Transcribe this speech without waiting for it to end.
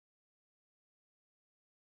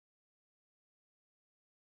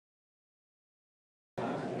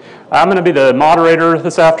I'm going to be the moderator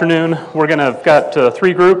this afternoon. We're going to have got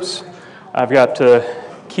three groups. I've got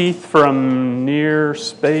Keith from Near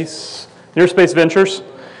Space Ventures,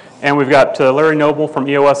 and we've got Larry Noble from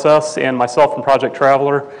EOSS and myself from Project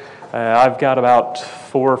Traveler. I've got about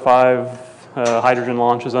 4 or 5 hydrogen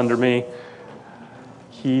launches under me.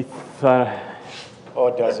 Keith, a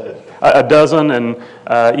dozen. A dozen, and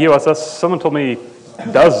EOSS, someone told me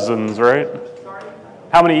dozens, right? Sorry?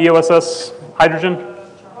 How many EOSS hydrogen?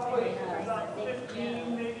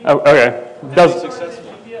 Oh, okay.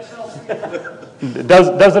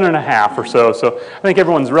 Dozen and a half or so. So I think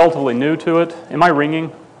everyone's relatively new to it. Am I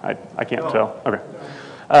ringing? I can't tell. Okay.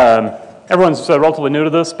 Everyone's relatively new to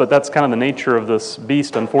this, but that's kind of the nature of this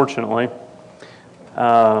beast, unfortunately.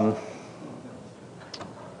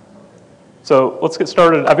 So let's get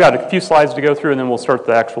started. I've got a few slides to go through, and then we'll start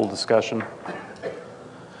the actual discussion.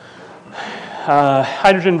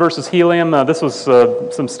 Hydrogen versus helium. This was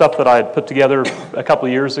some stuff that I had put together a couple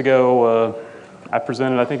of years ago. I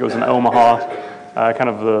presented, I think it was in Omaha, kind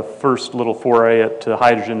of the first little foray at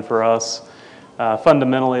hydrogen for us.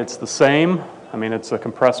 Fundamentally, it's the same. I mean, it's a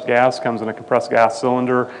compressed gas, comes in a compressed gas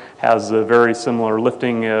cylinder, has very similar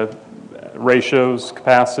lifting ratios,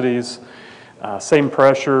 capacities, same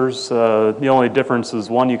pressures. The only difference is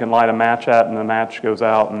one you can light a match at and the match goes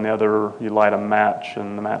out, and the other you light a match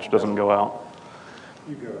and the match doesn't go out.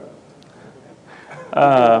 You go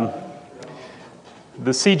out.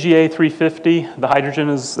 The CGA 350, the hydrogen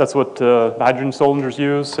that's what the hydrogen cylinders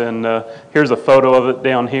use, and here's a photo of it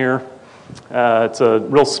down here. It's a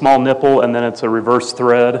real small nipple, and then it's a reverse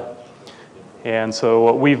thread. And so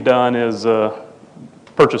what we've done is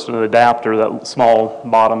purchased an adapter, that small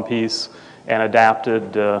bottom piece, and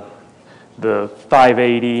adapted the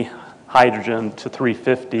 580 hydrogen to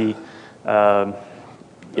 350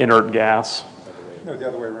 inert gas. No, the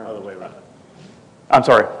other way around. Other way around. I'm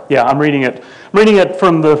sorry. Yeah, I'm reading it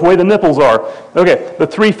from the way the nipples are. Okay, the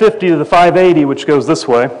 350 to the 580, which goes this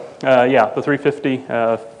way. Yeah, the 350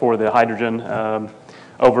 for the hydrogen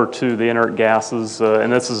over to the inert gases,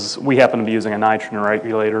 and we happen to be using a nitrogen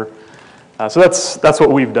regulator. So that's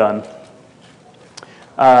what we've done.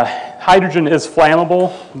 Hydrogen is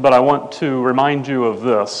flammable, but I want to remind you of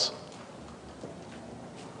this.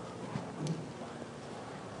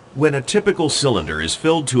 When a typical cylinder is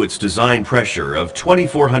filled to its design pressure of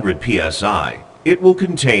 2,400 psi, it will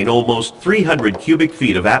contain almost 300 cubic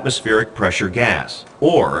feet of atmospheric pressure gas,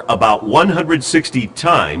 or about 160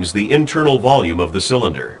 times the internal volume of the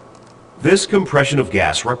cylinder. This compression of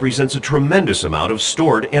gas represents a tremendous amount of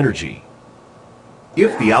stored energy.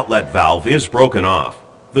 If the outlet valve is broken off,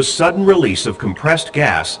 the sudden release of compressed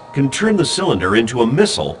gas can turn the cylinder into a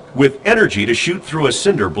missile with energy to shoot through a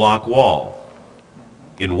cinder block wall.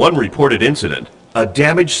 In one reported incident, a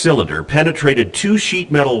damaged cylinder penetrated 2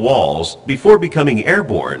 sheet metal walls before becoming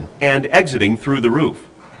airborne and exiting through the roof.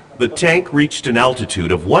 The tank reached an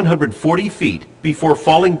altitude of 140 feet before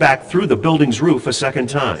falling back through the building's roof a second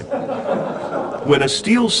time. When a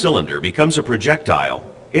steel cylinder becomes a projectile,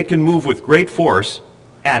 it can move with great force,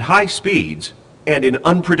 at high speeds, and in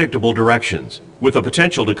unpredictable directions, with the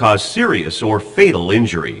potential to cause serious or fatal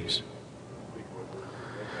injuries.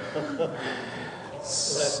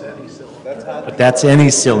 But that's any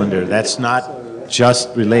cylinder. That's not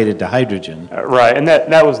just related to hydrogen. Right, and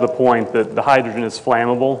that was the point, that the hydrogen is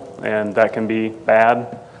flammable, and that can be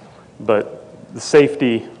bad, but the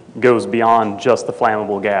safety goes beyond just the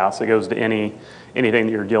flammable gas. It goes to anything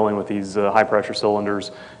that you're dealing with these high-pressure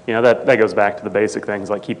cylinders. You know, that goes back to the basic things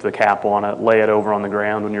like keep the cap on it, lay it over on the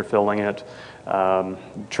ground when you're filling it,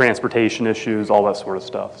 transportation issues, all that sort of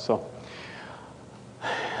stuff. So,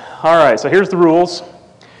 all right, so here's the rules.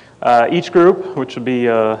 Each group, which would be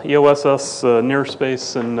EOSS, Near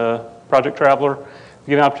Space, and Project Traveler,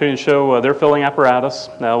 get an opportunity to show their filling apparatus.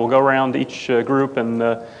 Now we'll go around each group and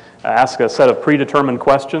ask a set of predetermined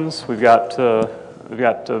questions. We've got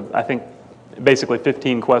I think, basically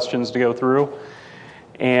 15 questions to go through.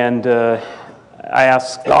 And I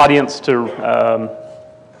ask the audience to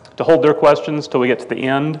hold their questions till we get to the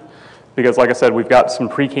end, because like I said, we've got some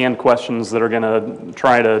pre-canned questions that are going to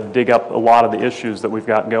try to dig up a lot of the issues that we've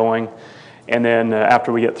got going. And then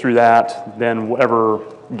after we get through that, then whatever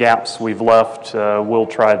gaps we've left, we'll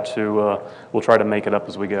try to make it up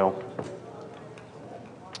as we go.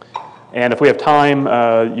 And if we have time,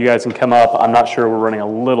 you guys can come up. I'm not sure, we're running a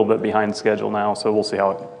little bit behind schedule now, so we'll see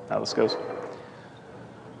how this goes.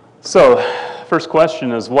 So, first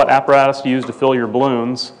question is, what apparatus do you use to fill your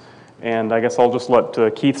balloons? And I guess I'll just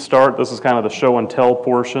let Keith start. This is kind of the show and tell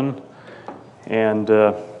portion. And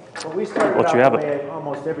Well, we started out the way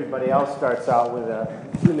almost everybody else starts out, with a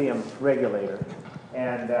helium regulator.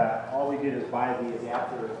 And all we did is buy the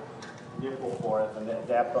adapter nipple for it, and the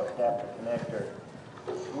adapter connector.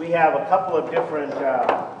 We have a couple of different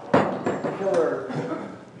filler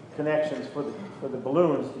connections for the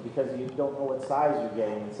balloons because you don't know what size you're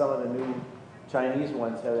getting. And some of the new Chinese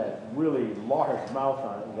ones have that really large mouth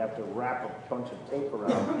on it. You have to wrap a bunch of tape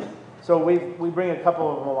around it. So we bring a couple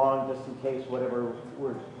of them along just in case whatever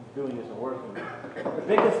we're doing isn't working. The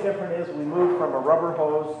biggest difference is we moved from a rubber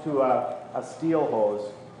hose to a steel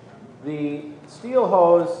hose. The steel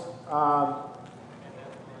hose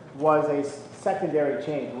was a secondary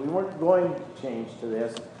change. We weren't going to change to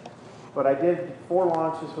this, but I did 4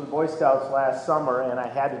 launches for the Boy Scouts last summer, and I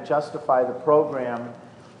had to justify the program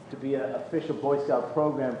to be an official Boy Scout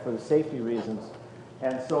program for the safety reasons.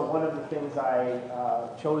 And so one of the things I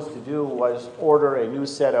chose to do was order a new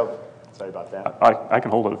set of, sorry about that. I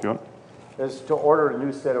can hold it if you want. Is to order a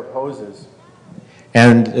new set of hoses.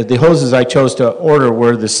 And the hoses I chose to order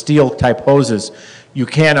were the steel type hoses. You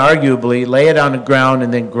can arguably lay it on the ground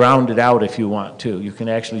and then ground it out if you want to. You can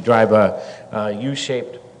actually drive a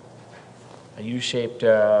U-shaped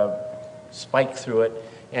spike through it,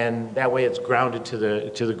 and that way it's grounded to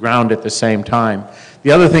the ground at the same time.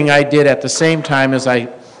 The other thing I did at the same time is I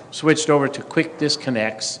switched over to quick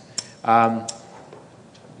disconnects.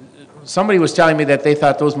 Somebody was telling me that they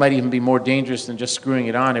thought those might even be more dangerous than just screwing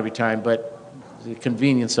it on every time, but the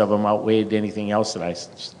convenience of them outweighed anything else that I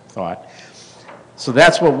thought. So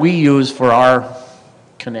that's what we use for our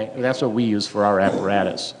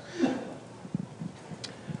apparatus.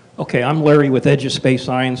 Okay, I'm Larry with Edge of Space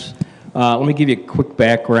Science. Let me give you a quick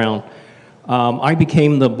background. I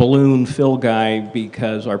became the balloon fill guy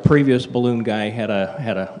because our previous balloon guy had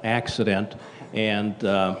a accident, and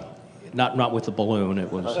not with the balloon.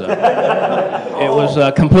 It was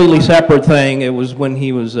a completely separate thing. It was when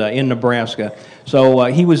he was in Nebraska. So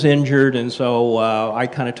he was injured, and so I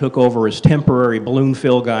kind of took over as temporary balloon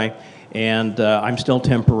fill guy, and I'm still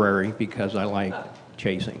temporary because I like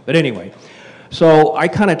chasing. But anyway, so I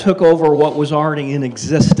kind of took over what was already in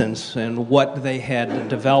existence and what they had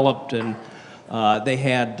developed, and they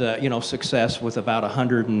had success with about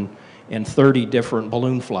 130 different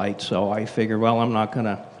balloon flights. So I figured, well, I'm not going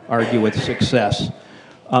to argue with success.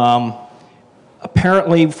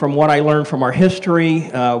 Apparently, from what I learned from our history,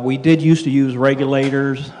 we did used to use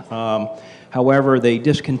regulators. However, they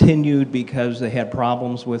discontinued because they had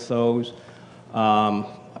problems with those,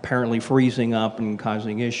 apparently freezing up and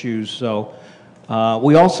causing issues. So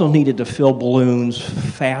we also needed to fill balloons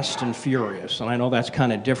fast and furious. And I know that's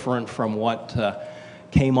kind of different from what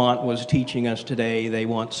Kmont was teaching us today. They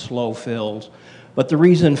want slow fills. But the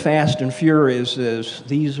reason fast and furious is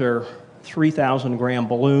these are 3,000 gram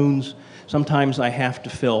balloons. Sometimes I have to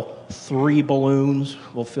fill 3 balloons.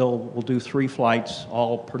 We'll do 3 flights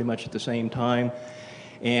all pretty much at the same time.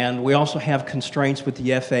 And we also have constraints with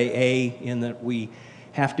the FAA in that we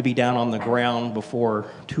have to be down on the ground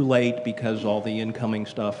before too late because all the incoming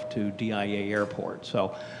stuff to DIA airport.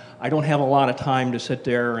 So I don't have a lot of time to sit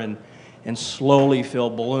there and slowly fill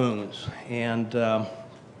balloons. And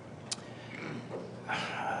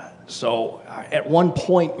so at one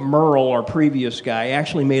point, Merle, our previous guy,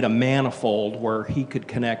 actually made a manifold where he could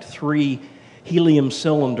connect 3 helium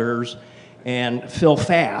cylinders and fill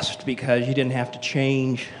fast because you didn't have to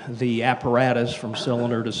change the apparatus from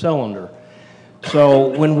cylinder to cylinder.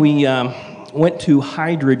 So when we went to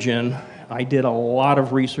hydrogen, I did a lot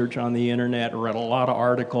of research on the internet, read a lot of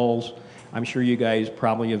articles. I'm sure you guys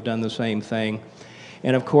probably have done the same thing.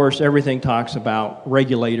 And of course, everything talks about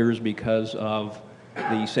regulators because of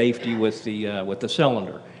the safety with the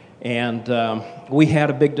cylinder. And we had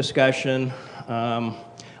a big discussion.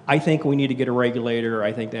 I think we need to get a regulator.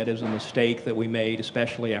 I think that is a mistake that we made,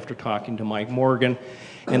 especially after talking to Mike Morgan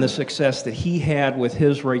and the success that he had with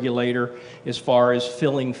his regulator as far as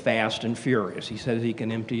filling fast and furious. He says he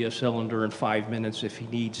can empty a cylinder in 5 minutes if he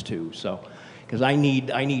needs to. So, because I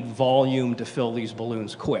need volume to fill these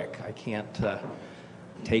balloons quick. I can't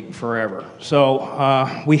take forever.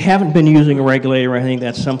 So we haven't been using a regulator. I think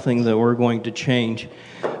that's something that we're going to change.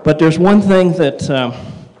 But there's one thing that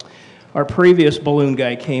our previous balloon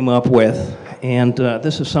guy came up with, and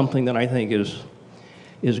this is something that I think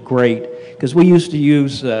is great, because we used to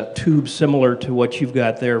use tubes similar to what you've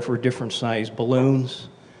got there for different size balloons.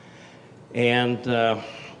 And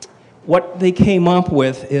what they came up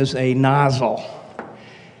with is a nozzle.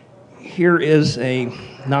 Here is a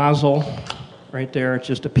nozzle right there. It's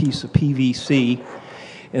just a piece of PVC.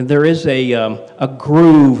 And there is a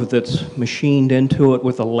groove that's machined into it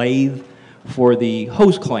with a lathe for the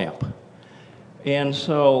hose clamp. And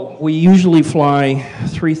so we usually fly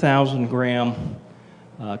 3,000 gram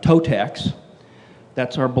Totex.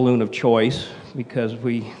 That's our balloon of choice because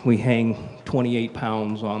we hang 28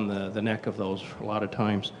 pounds on the neck of those a lot of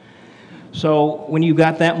times. So when you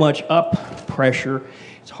got that much up pressure,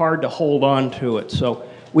 it's hard to hold on to it. So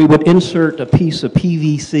we would insert a piece of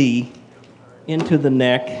PVC into the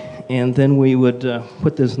neck, and then we would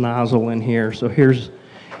put this nozzle in here. So here's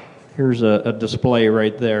a display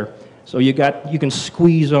right there. So you can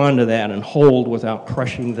squeeze onto that and hold without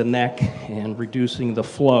crushing the neck and reducing the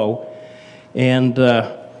flow. And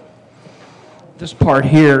this part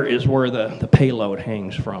here is where the payload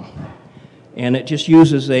hangs from. And it just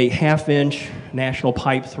uses a 1/2-inch National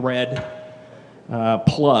Pipe thread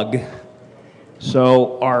plug.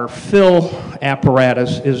 So our fill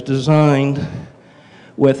apparatus is designed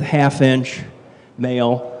with 1/2-inch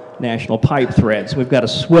male National Pipe threads. We've got a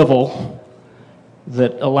swivel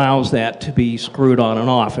that allows that to be screwed on and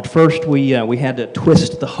off. At first we had to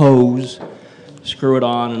twist the hose, screw it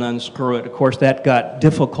on and unscrew it. Of course that got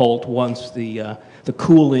difficult once the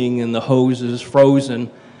cooling and the hose is frozen,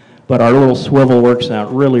 but our little swivel works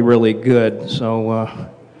out really, really good.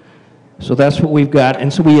 So that's what we've got.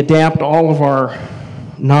 And so we adapt all of our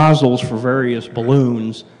nozzles for various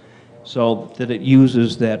balloons so that it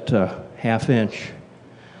uses that 1/2-inch.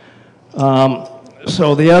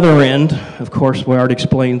 So the other end, of course, we already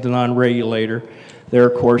explained the non-regulator. There,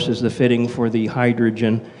 of course, is the fitting for the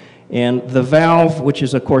hydrogen. And the valve, which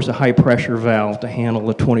is, of course, a high-pressure valve to handle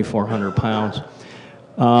the 2,400 pounds.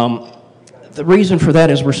 The reason for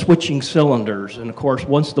that is we're switching cylinders. And, of course,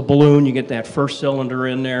 once the balloon, you get that first cylinder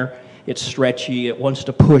in there, it's stretchy. It wants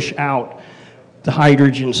to push out the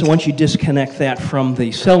hydrogen. So once you disconnect that from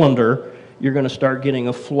the cylinder, you're going to start getting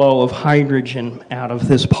a flow of hydrogen out of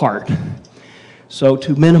this part. So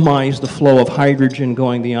to minimize the flow of hydrogen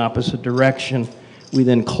going the opposite direction, we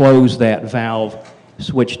then close that valve,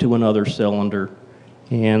 switch to another cylinder,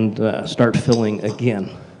 and start filling again.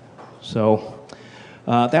 So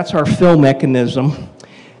that's our fill mechanism.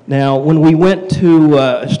 Now, when we went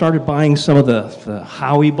to started buying some of the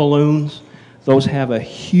Howie balloons, those have a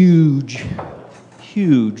huge,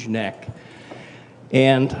 huge neck.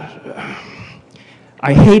 And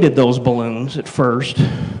I hated those balloons at first,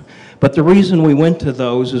 but the reason we went to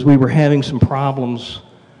those is we were having some problems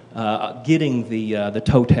getting the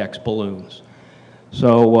Totex balloons.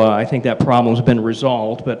 So I think that problem's been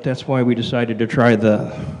resolved, but that's why we decided to try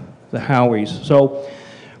the Howies. So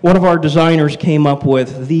one of our designers came up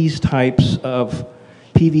with these types of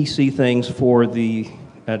PVC things for the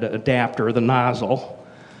adapter, the nozzle,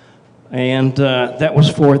 and that was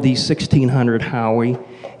for the 1600 Howie,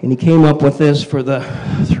 and he came up with this for the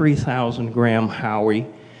 3,000 gram Howie,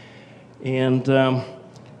 and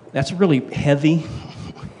that's really heavy,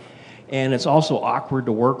 and it's also awkward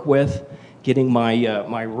to work with, getting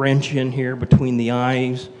my wrench in here between the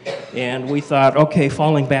eyes, and we thought, okay,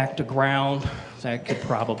 falling back to ground, that could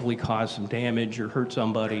probably cause some damage or hurt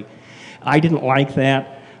somebody. I didn't like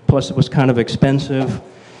that, plus it was kind of expensive,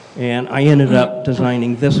 and I ended up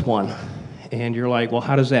designing this one. And you're like, well,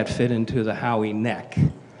 how does that fit into the Howie neck?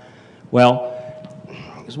 Well,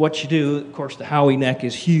 is what you do, of course, the Howie neck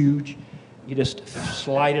is huge. You just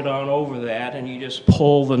slide it on over that, and you just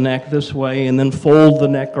pull the neck this way and then fold the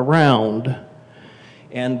neck around.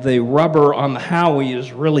 And the rubber on the Howie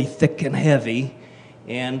is really thick and heavy,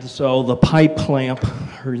 and so the pipe clamp,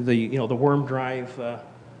 or the worm drive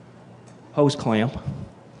hose clamp,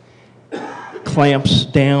 clamps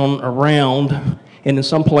down around, and in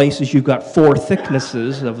some places you've got 4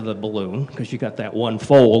 thicknesses of the balloon because you got that one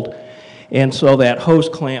fold, and so that hose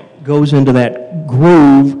clamp goes into that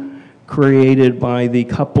groove created by the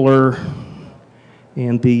coupler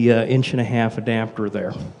and the 1.5-inch adapter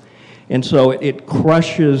there. And so it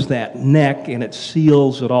crushes that neck and it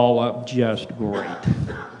seals it all up just great.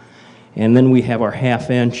 And then we have our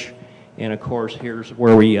 1/2-inch, and of course here's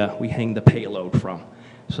where we hang the payload from.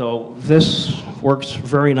 So this works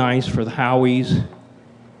very nice for the Howies,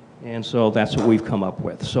 and so that's what we've come up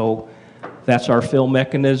with. So that's our fill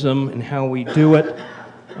mechanism and how we do it.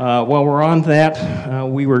 While we're on that,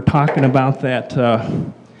 we were talking about that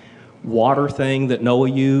water thing that Noah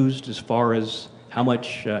used as far as how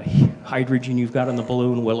much hydrogen you've got in the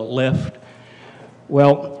balloon, will it lift?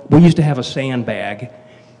 Well, we used to have a sandbag,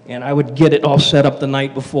 and I would get it all set up the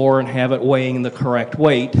night before and have it weighing the correct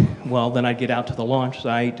weight. Well, then I'd get out to the launch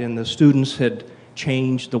site, and the students had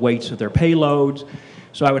changed the weights of their payloads,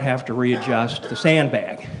 so I would have to readjust the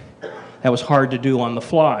sandbag. That was hard to do on the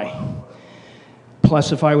fly.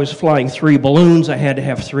 Plus, if I was flying 3 balloons, I had to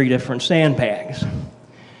have 3 different sandbags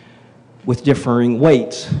with differing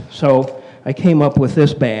weights. So I came up with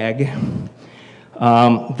this bag.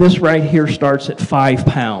 This right here starts at 5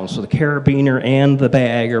 pounds, so the carabiner and the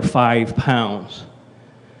bag are 5 pounds,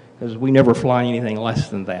 because we never fly anything less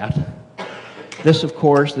than that. This, of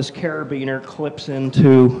course, this carabiner clips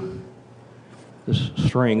into this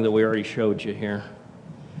string that we already showed you here.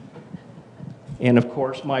 And of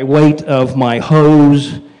course, my weight of my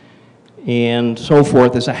hose and so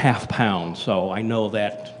forth is a ½ pound, so I know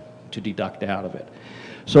that to deduct out of it.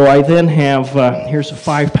 So I then have, here's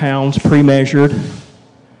 5 pounds pre-measured,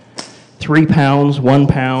 3 pounds, 1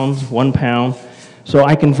 pound, 1 pound. So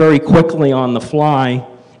I can very quickly on the fly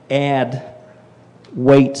add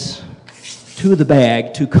weights to the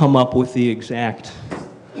bag to come up with the exact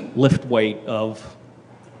lift weight of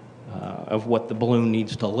what the balloon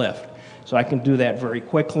needs to lift. So I can do that very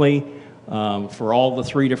quickly. For all the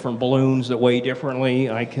 3 different balloons that weigh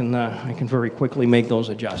differently, I can very quickly make those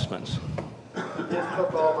adjustments. Just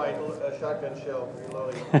took all my shotgun shell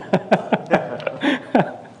reloading.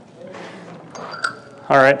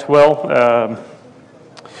 All right, well,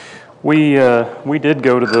 we did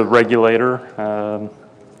go to the regulator.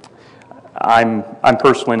 I'm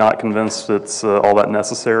personally not convinced it's all that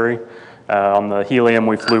necessary. On the helium,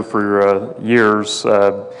 we flew for years,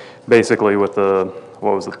 basically with the,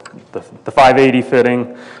 what was it, the 580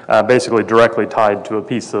 fitting, basically directly tied to a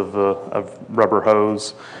piece of rubber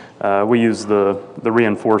hose. We use the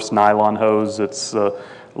reinforced nylon hose. It's a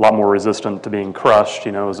lot more resistant to being crushed,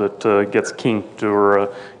 you know, as it gets kinked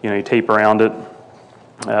or, you know, you tape around it.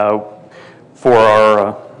 For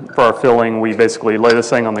our filling, we basically lay this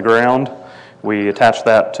thing on the ground. We attach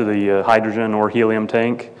that to the hydrogen or helium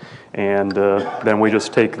tank, and then we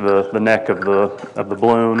just take the neck of the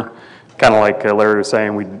balloon, kind of like Larry was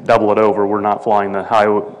saying. We double it over. We're not flying the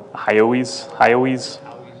Howies,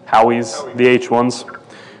 the H ones.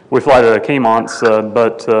 We fly the Camonts,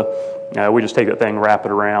 but we just take that thing, wrap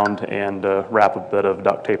it around, and wrap a bit of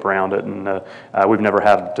duct tape around it, and we've never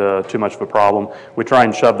had too much of a problem. We try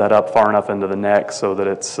and shove that up far enough into the neck so that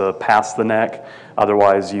it's past the neck.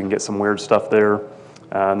 Otherwise, you can get some weird stuff there.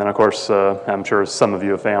 And then, of course, I'm sure some of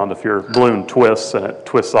you have found if your balloon twists and it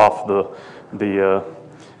twists off the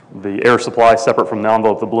air supply separate from the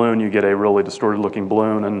envelope of the balloon, you get a really distorted looking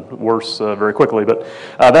balloon, and worse very quickly. But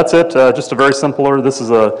that's it, just a very simpler. This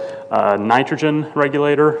is a nitrogen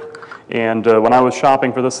regulator. And when I was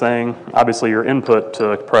shopping for this thing, obviously your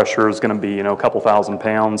input pressure is going to be, you know, a couple thousand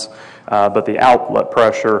pounds, but the outlet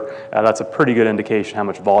pressure, that's a pretty good indication how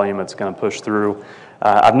much volume it's going to push through.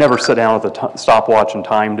 I've never sat down with a stopwatch and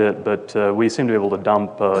timed it, but we seem to be able to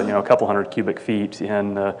dump, you know, a couple hundred cubic feet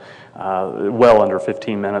in well under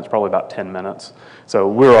 15 minutes, probably about 10 minutes. So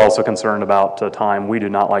we're also concerned about time. We do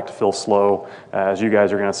not like to fill slow. As you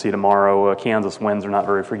guys are going to see tomorrow, Kansas winds are not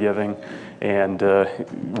very forgiving, and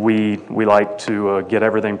we like to get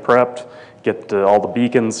everything prepped, get all the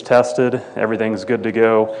beacons tested, everything's good to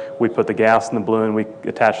go. We put the gas in the balloon, we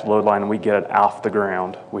attach the load line, and we get it off the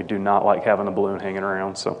ground. We do not like having a balloon hanging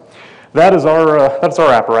around. So that's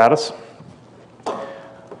our apparatus.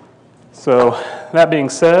 So that being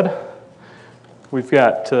said, we've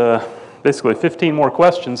got basically 15 more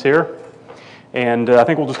questions here, and I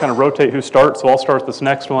think we'll just kind of rotate who starts. So I'll start this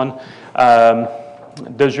next one.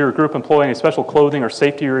 Does your group employ any special clothing or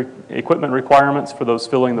safety equipment requirements for those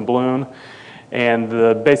filling the balloon? And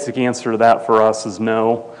the basic answer to that for us is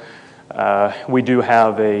no. We do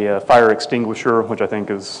have a fire extinguisher, which I think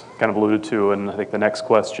is kind of alluded to in I think the next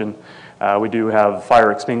question. We do have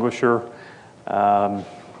fire extinguisher.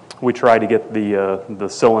 We try to get the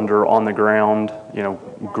cylinder on the ground, you know,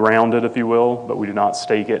 grounded, if you will, but we do not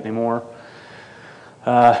stake it anymore.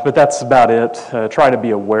 But that's about it. Try to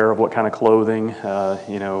be aware of what kind of clothing.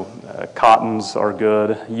 You know, cottons are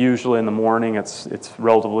good. Usually in the morning it's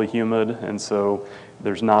relatively humid, and so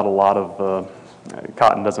there's not a lot of,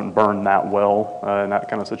 cotton doesn't burn that well in that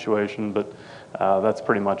kind of situation, but that's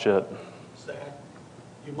pretty much it. Zach,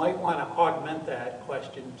 you might want to augment that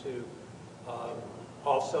question to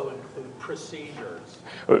also include procedures.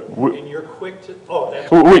 And you're quick to, oh, that's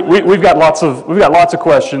we've got lots of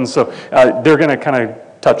questions, so they're going to kind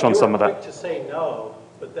of touch on some of that. You were quick to say no,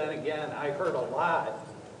 but then again, I heard a lot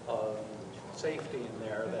of safety in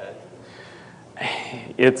there that.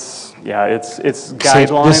 It's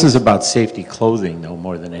guidelines. This is about safety clothing, though,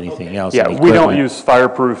 more than anything else. Yeah, we don't use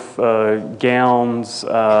fireproof gowns,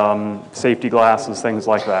 safety glasses, things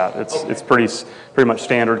like that. It's pretty much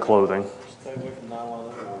standard clothing.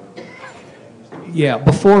 Yeah,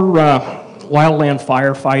 before wildland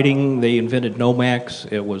firefighting, they invented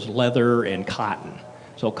Nomex. It was leather and cotton.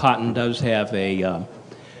 So cotton does have an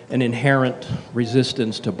inherent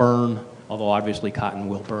resistance to burn, although obviously cotton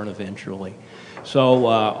will burn eventually. So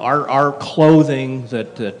our clothing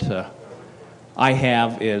that I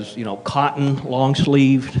have is, you know, cotton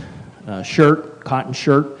long-sleeved shirt, cotton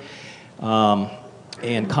shirt,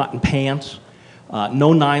 and cotton pants.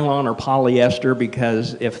 No nylon or polyester,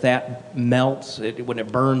 because if that melts, when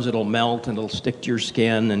it burns, it'll melt and it'll stick to your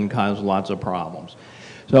skin and cause lots of problems.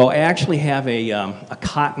 So I actually have a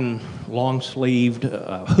cotton long-sleeved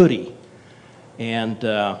hoodie, and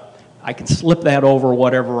I can slip that over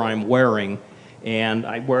whatever I'm wearing, and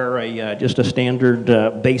I wear just a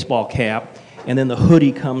standard baseball cap, and then the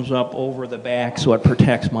hoodie comes up over the back so it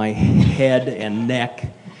protects my head and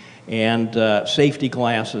neck. And safety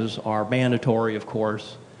glasses are mandatory, of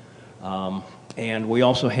course. And we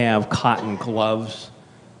also have cotton gloves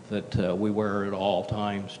that we wear at all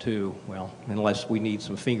times, too. Well, unless we need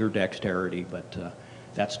some finger dexterity, but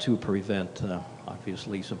that's to prevent,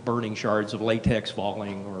 obviously, some burning shards of latex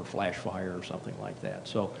falling or flash fire or something like that.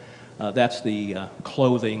 So that's the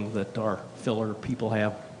clothing that our filler people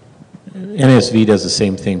have. NSV does the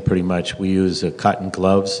same thing pretty much. We use cotton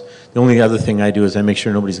gloves. The only other thing I do is I make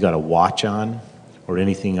sure nobody's got a watch on or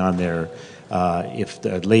anything on their, if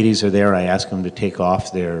the ladies are there, I ask them to take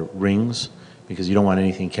off their rings because you don't want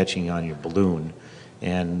anything catching on your balloon.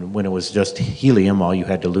 And when it was just helium, all you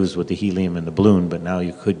had to lose was the helium in the balloon, but now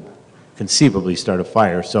you could conceivably start a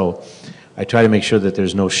fire. So I try to make sure that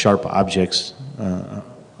there's no sharp objects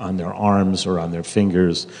on their arms or on their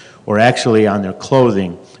fingers or actually on their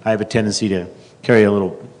clothing. I have a tendency to carry a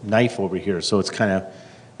little knife over here, so it's kind of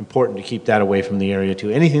important to keep that away from the area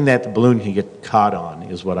too. Anything that the balloon can get caught on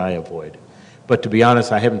is what I avoid. But to be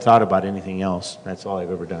honest, I haven't thought about anything else. That's all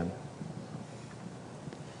I've ever done.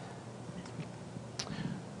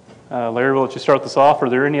 Larry, we'll let you start this off. Are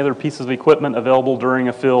there any other pieces of equipment available during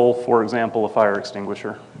a fill, for example, a fire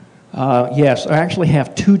extinguisher? Yes, I actually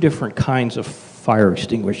have two different kinds of fire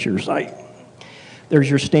extinguishers. There's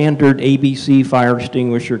your standard ABC fire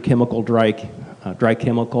extinguisher, chemical dry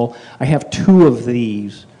chemical. I have two of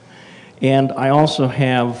these, and I also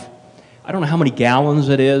have, I don't know how many gallons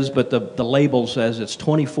it is, but the label says it's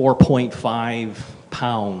 24.5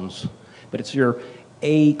 pounds, but it's your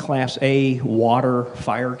Class A water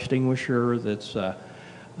fire extinguisher that's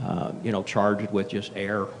you know, charged with just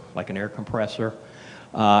air, like an air compressor.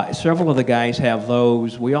 Several of the guys have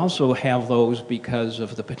those. We also have those because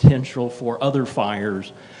of the potential for other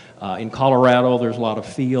fires. In Colorado, there's a lot of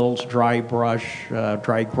fields, dry brush,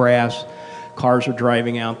 dry grass. Cars are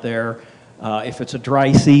driving out there. If it's a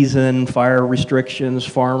dry season, fire restrictions,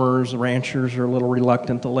 farmers, ranchers are a little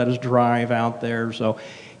reluctant to let us drive out there. So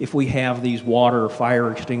if we have these water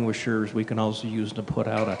fire extinguishers, we can also use to put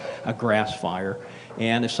out a grass fire.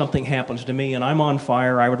 And if something happens to me and I'm on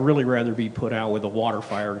fire, I would really rather be put out with a water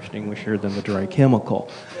fire extinguisher than the dry chemical.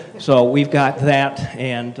 So we've got that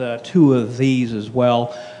and two of these as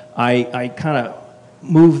well. I kind of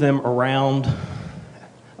move them around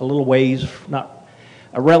a little ways, not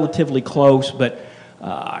relatively close, but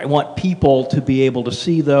I want people to be able to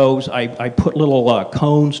see those. I put little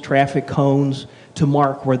cones, traffic cones, to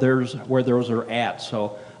mark where those are at,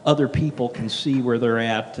 so other people can see where they're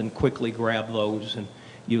at and quickly grab those and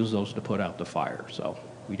use those to put out the fire. So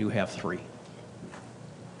we do have three.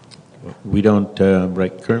 We don't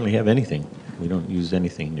currently have anything. We don't use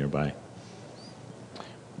anything nearby.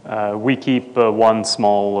 We keep one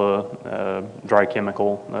small dry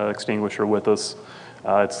chemical extinguisher with us.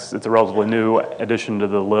 It's a relatively new addition to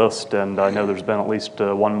the list, and I know there's been at least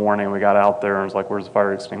one morning we got out there and it was like, where's the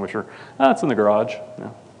fire extinguisher? It's in the garage. Yeah.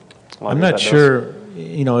 I'm not sure,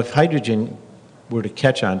 you know, if hydrogen were to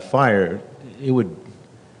catch on fire, it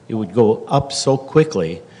would go up so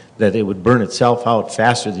quickly that it would burn itself out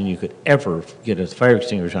faster than you could ever get a fire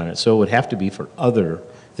extinguisher on it. So it would have to be for other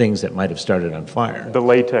things that might have started on fire. The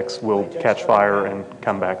latex will catch fire and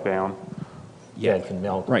come back down. Yeah, it can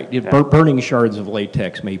melt. Right, burning shards of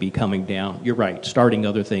latex may be coming down. You're right, starting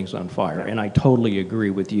other things on fire. And I totally agree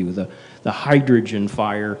with you. The hydrogen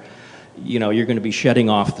fire, you know, you're going to be shedding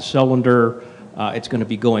off the cylinder. It's going to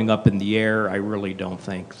be going up in the air. I really don't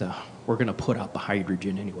think we're going to put out the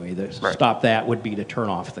hydrogen anyway. Right. Stop that would be to turn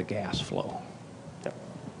off the gas flow. Yep.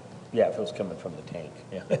 Yeah, if it was coming from the tank.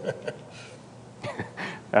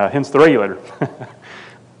 Yeah. Hence the regulator.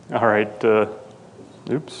 All right.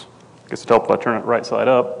 Oops. Guess it'll help if I turn it right side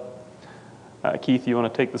up. Keith, you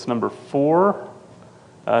want to take this number 4?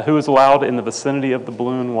 Who is allowed in the vicinity of the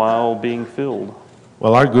balloon while being filled?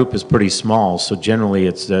 Well, our group is pretty small, so generally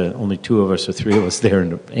it's only 2 of us or 3 of us there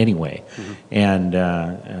anyway. Mm-hmm. And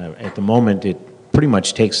at the moment, it pretty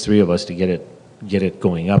much takes 3 of us to get it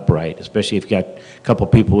going upright, especially if you've got a couple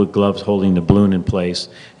people with gloves holding the balloon in place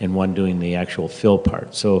and one doing the actual fill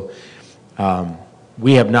part. So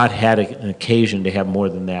We have not had an occasion to have more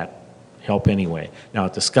than that help anyway. Now,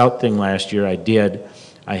 at the scout thing last year,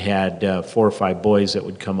 I had 4 or 5 boys that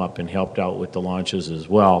would come up and helped out with the launches as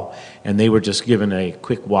well, and they were just given a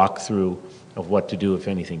quick walkthrough of what to do if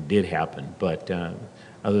anything did happen. But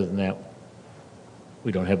other than that,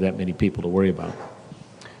 we don't have that many people to worry about.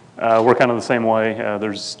 We're kind of the same way.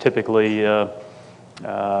 There's typically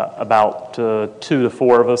about 2 to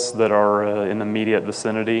 4 of us that are in the immediate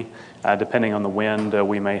vicinity. Depending on the wind,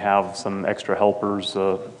 we may have some extra helpers,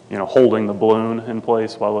 holding the balloon in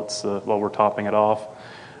place while we're topping it off.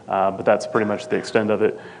 But that's pretty much the extent of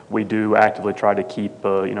it. We do actively try to keep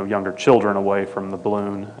younger children away from the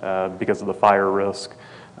balloon because of the fire risk.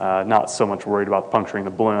 Not so much worried about puncturing the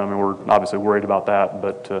balloon. I mean, we're obviously worried about that,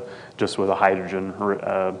 but just with a hydrogen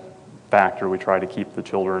factor, we try to keep the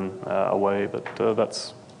children away. But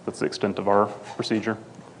that's the extent of our procedure.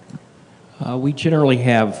 We generally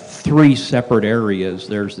have 3 separate areas.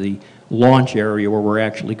 There's the launch area where we're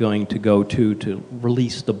actually going to go to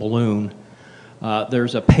release the balloon.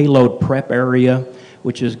 There's a payload prep area,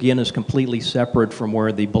 which is completely separate from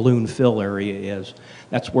where the balloon fill area is.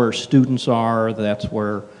 That's where students are, that's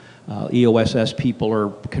where EOSS people are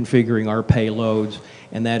configuring our payloads,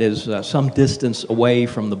 and that is some distance away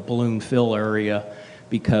from the balloon fill area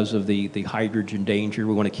because of the hydrogen danger.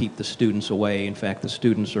 We want to keep the students away. In fact, the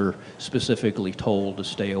students are specifically told to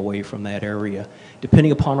stay away from that area.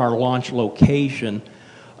 Depending upon our launch location,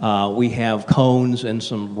 we have cones and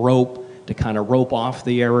some rope to kind of rope off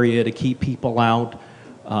the area to keep people out.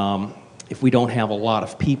 If we don't have a lot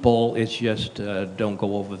of people, it's just don't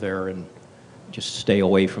go over there and just stay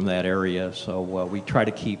away from that area. So we try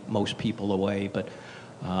to keep most people away, but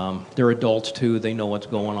they're adults too. They know what's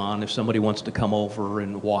going on. If somebody wants to come over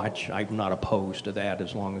and watch, I'm not opposed to that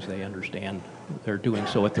as long as they understand they're doing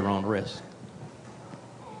so at their own risk.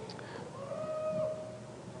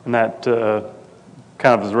 And that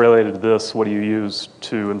kind of is related to this. What do you use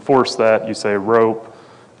to enforce that? You say rope.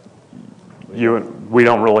 We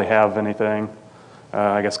don't really have anything.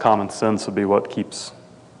 I guess common sense would be what keeps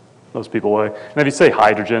most people away. And if you say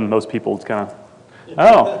hydrogen, most people kind of,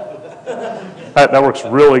 that works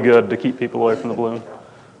really good to keep people away from the balloon.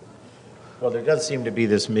 Well, there does seem to be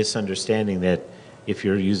this misunderstanding that if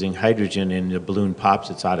you're using hydrogen and the balloon pops,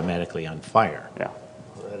 it's automatically on fire. Yeah.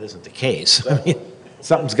 Well, that isn't the case. I mean,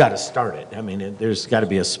 something's got to start it. I mean, there's got to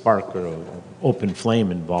be a spark or an open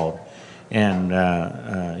flame involved. And,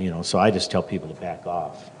 so I just tell people to back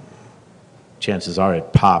off. Chances are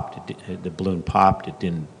it popped, the balloon popped, it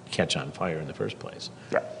didn't catch on fire in the first place.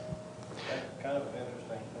 Yeah. Kind of an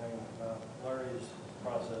interesting thing about Larry's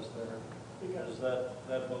process there, because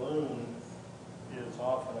that balloon is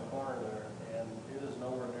off in a corner there, and it is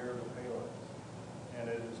nowhere near the payloads. And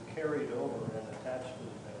it is carried over and attached to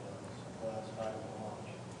the payloads when it's time to launch.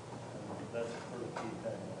 And that's a pretty key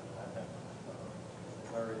thing that I think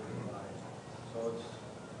Larry advised. So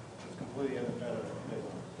it's completely independent of the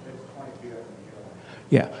payload. It's 20 feet up in the air.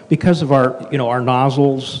 Yeah, because of our, our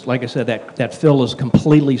nozzles, like I said, that fill is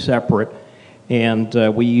completely separate, and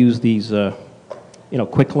we use these,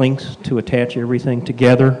 quick links to attach everything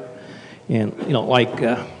together, and like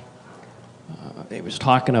they was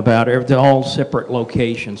talking about, they're all separate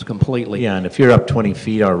locations completely. Yeah, and if you're up 20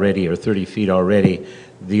 feet already or 30 feet already,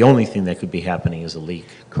 the only thing that could be happening is a leak.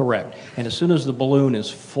 Correct, and as soon as the balloon is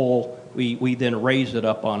full, we then raise it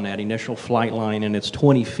up on that initial flight line, and it's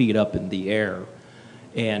 20 feet up in the air.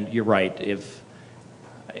 And you're right, if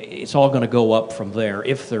it's all going to go up from there,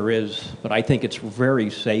 if there is, but I think it's very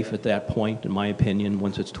safe at that point, in my opinion,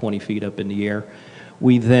 once it's 20 feet up in the air.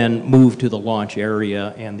 We then move to the launch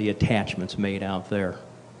area and the attachments made out there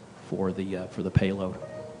for the payload.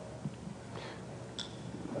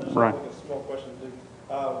 Right. A small question, too.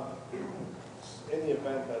 In the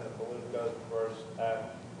event that the balloon does burst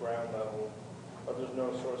at ground level, but there's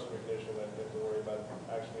no source of ignition that you have to worry about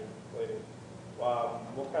actually inflating,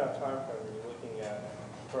 what kind of time frame are you looking at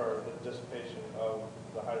for the dissipation of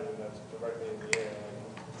the hydrogen that's directly in the air?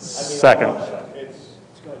 Second.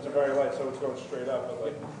 It's a very light, so it's going straight up, but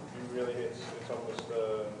like it's almost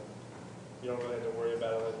you don't really have to worry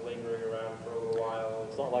about it like lingering around for a little while.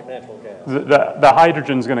 It's not like natural gas. The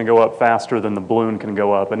hydrogen's going to go up faster than the balloon can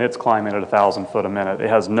go up, and it's climbing at 1,000 foot a minute. It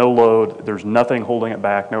has no load. There's nothing holding it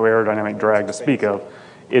back, no aerodynamic drag to speak of.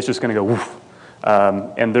 It's just going to go woof.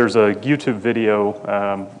 And there's a YouTube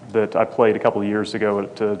video that I played a couple of years ago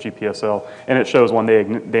at GPSL, and it shows when they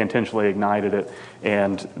intentionally ignited it,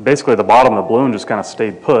 and basically the bottom of the balloon just kind of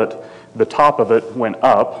stayed put. The top of it went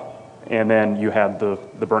up, and then you had the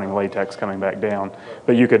burning latex coming back down.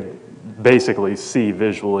 But you could basically see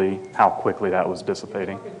visually how quickly that was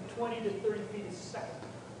dissipating. 20 to 30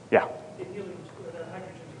 Yeah.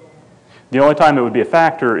 The only time it would be a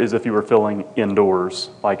factor is if you were filling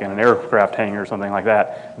indoors, like in an aircraft hangar or something like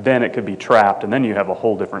that. Then it could be trapped, and then you have a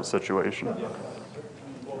whole different situation.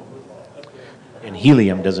 And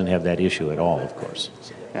helium doesn't have that issue at all, of course.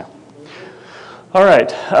 Yeah. All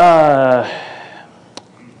right.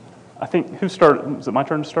 I think, who started? Is it my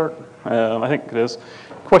turn to start? I think it is.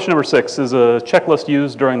 Question number 6, is a checklist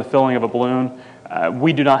used during the filling of a balloon?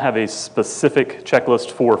 We do not have a specific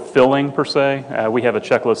checklist for filling per se. We have a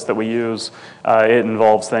checklist that we use. It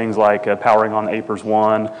involves things like powering on APRS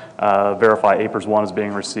 1, verify APRS 1 is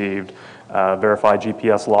being received, verify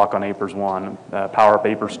GPS lock on APRS 1, power up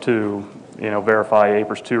APRS 2, verify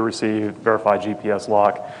APRS 2 received, verify GPS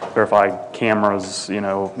lock, verify cameras,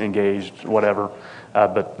 engaged, whatever.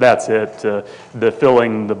 But that's it. The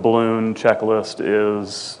filling the balloon checklist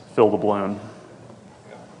is fill the balloon.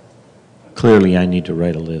 Clearly, I need to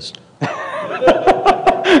write a list.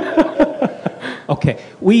 Okay,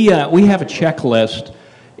 we have a checklist,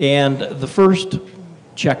 and the first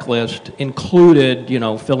checklist included,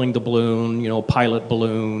 filling the balloon, pilot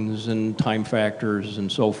balloons and time factors and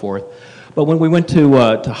so forth. But when we went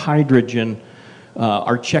to hydrogen,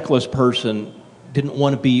 our checklist person didn't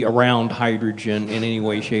want to be around hydrogen in any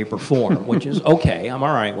way, shape, or form, which is okay. I'm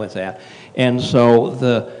all right with that. And so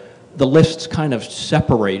the lists kind of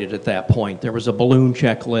separated at that point. There was a balloon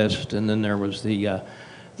checklist, and then there was the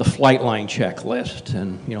flight line checklist,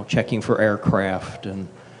 and checking for aircraft and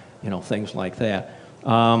things like that.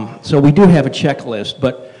 So we do have a checklist,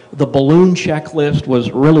 but the balloon checklist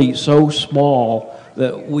was really so small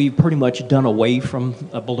that we've pretty much done away from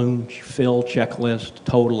a balloon fill checklist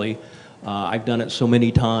totally. I've done it so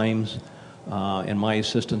many times, and my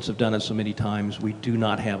assistants have done it so many times. We do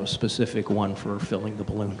not have a specific one for filling the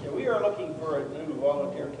balloon. Yeah, we are looking for a new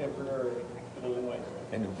volunteer temporary balloon light.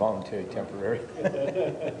 A new voluntary temporary.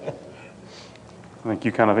 I think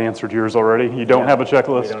you kind of answered yours already. You don't have a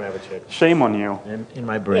checklist? We don't have a checklist. Shame on you. In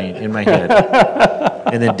my brain, in my head.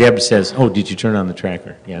 And then Deb says, "Oh, did you turn on the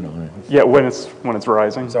tracker?" Yeah, no. Yeah, when it's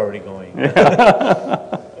rising. It's already going.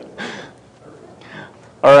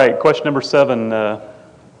 All right, question number 7,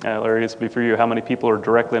 Larry, this will be for you. How many people are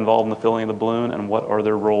directly involved in the filling of the balloon, and what are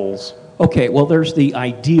their roles? Okay, well, there's the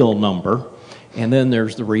ideal number, and then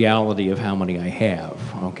there's the reality of how many I have.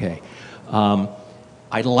 Okay.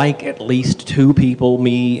 I'd like at least 2 people,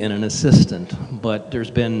 me and an assistant, but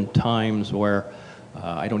there's been times where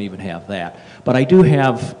I don't even have that. But I do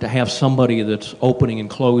have to have somebody that's opening and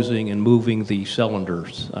closing and moving the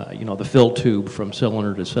cylinders, the fill tube from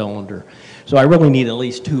cylinder to cylinder. So I really need at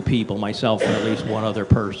least 2 people, myself and at least 1 other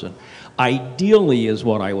person. Ideally is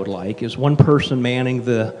what I would like, is 1 person manning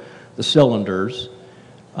the cylinders,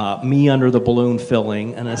 me under the balloon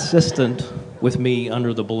filling, an assistant with me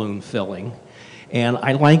under the balloon filling. And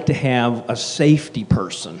I like to have a safety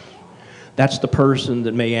person. That's the person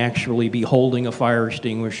that may actually be holding a fire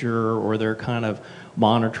extinguisher, or they're kind of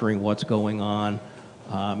monitoring what's going on,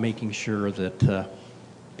 making sure that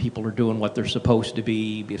people are doing what they're supposed to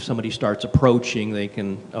be. If somebody starts approaching, they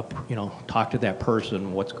can talk to that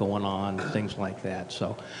person, what's going on, things like that.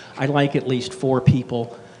 So I like at least 4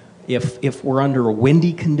 people. If we're under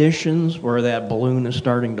windy conditions where that balloon is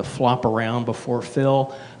starting to flop around before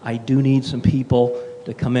fill, I do need some people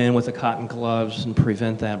to come in with the cotton gloves and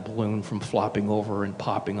prevent that balloon from flopping over and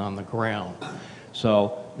popping on the ground.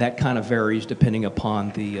 So that kind of varies depending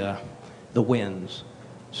upon the winds.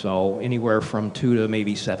 So anywhere from 2 to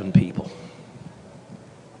maybe 7 people.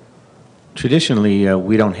 Traditionally,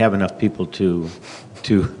 we don't have enough people to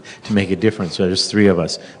make a difference, so there's 3 of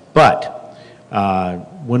us. But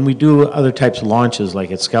when we do other types of launches,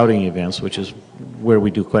 like at scouting events, which is where we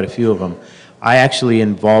do quite a few of them, I actually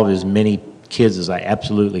involve as many kids as I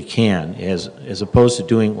absolutely can, as opposed to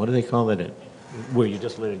doing, what do they call that, where you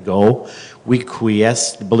just let it go. We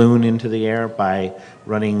quiesce the balloon into the air by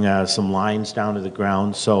running some lines down to the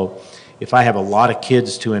ground. So if I have a lot of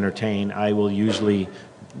kids to entertain, I will usually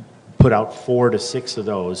put out 4 to 6 of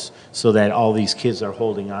those so that all these kids are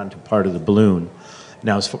holding on to part of the balloon.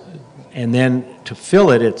 Now, and then to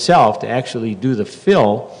fill it itself, to actually do the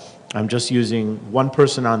fill, I'm just using 1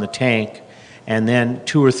 person on the tank, and then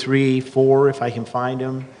 2 or 3, 4 if I can find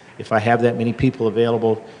them, if I have that many people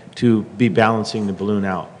available to be balancing the balloon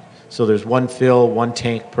out. So there's 1 fill, 1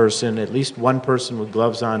 tank person, at least 1 person with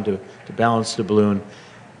gloves on to balance the balloon,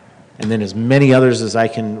 and then as many others as I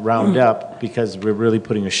can round up, because we're really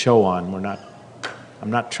putting a show on. I'm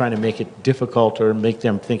not trying to make it difficult or make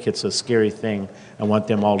them think it's a scary thing. I want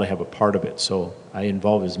them all to have a part of it. So I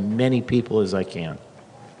involve as many people as I can.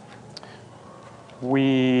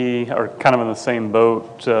 We are kind of in the same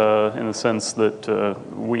boat in the sense that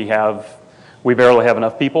we barely have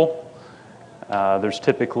enough people. There's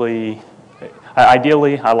typically,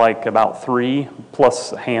 ideally, I like about 3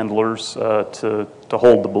 plus handlers to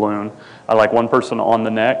hold the balloon. I like one person on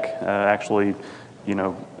the neck, actually,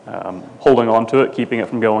 holding on to it, keeping it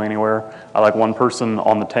from going anywhere. I like one person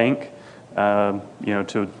on the tank,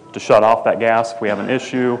 to shut off that gas if we have an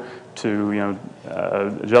issue, to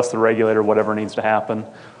adjust the regulator, whatever needs to happen.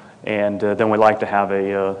 And then we like to have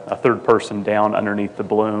a third person down underneath the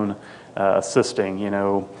balloon assisting,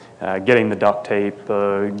 getting the duct tape,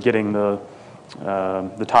 getting the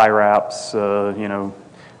tie wraps,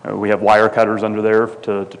 we have wire cutters under there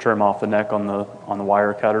to trim off the neck on the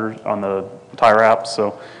wire cutters, on the tie wraps,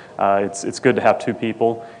 so it's good to have 2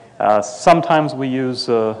 people. Sometimes we use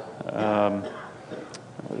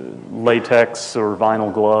latex or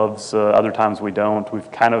vinyl gloves. Other times we don't. We've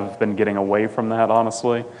kind of been getting away from that,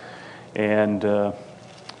 honestly. And if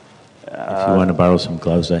you want to borrow some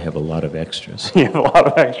gloves, I have a lot of extras. You have a lot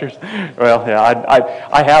of extras. Well, yeah,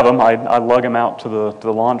 I have them. I lug them out to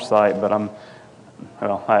the launch site, but I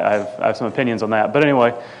have some opinions on that. But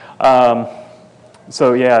anyway,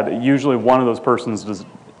 so yeah, usually one of those persons does,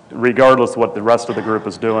 regardless of what the rest of the group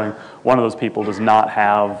is doing, one of those people does not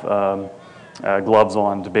have gloves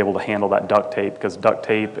on to be able to handle that duct tape, because duct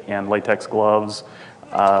tape and latex gloves,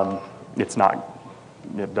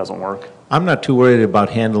 it doesn't work. I'm not too worried about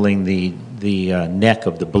handling the neck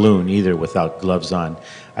of the balloon either without gloves on.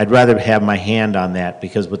 I'd rather have my hand on that,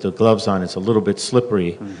 because with the gloves on it's a little bit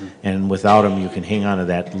slippery, and without them you can hang on to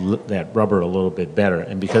that rubber a little bit better.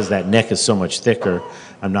 And because that neck is so much thicker,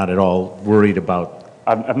 I'm not at all worried about.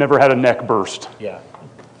 I've never had a neck burst. Yeah.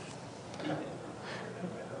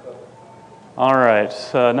 All right,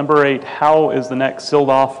 number 8, how is the neck sealed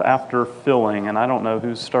off after filling? And I don't know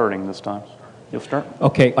who's starting this time. You'll start?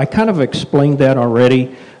 Okay, I kind of explained that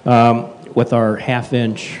already with our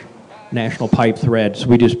 1/2-inch national pipe threads.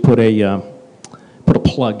 We just put a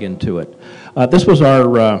plug into it. This was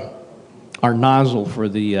our nozzle for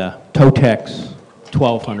the Totex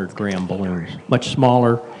 1,200 gram balloons, much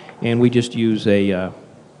smaller, and we just use a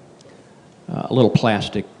little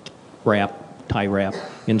plastic wrap, tie wrap,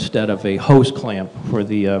 instead of a hose clamp for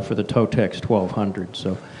the Totex 1200.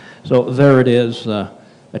 So there it is,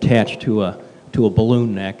 attached to a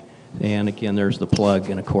balloon neck, and again there's the plug,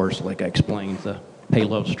 and of course, like I explained, the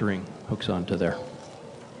payload string hooks onto there.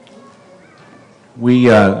 We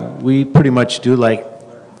pretty much do like,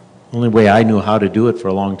 only way I knew how to do it for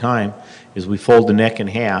a long time is we fold the neck in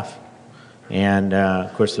half, and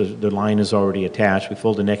of course the line is already attached. We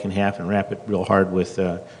fold the neck in half and wrap it real hard with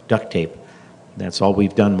duct tape. That's all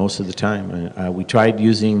we've done most of the time. We tried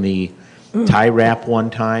using the tie wrap one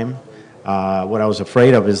time. What I was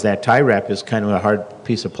afraid of is that tie wrap is kind of a hard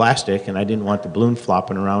piece of plastic, and I didn't want the balloon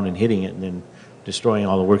flopping around and hitting it and then destroying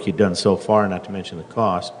all the work you've done so far, not to mention the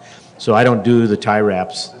cost. So I don't do the tie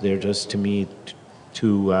wraps. They're just, to me,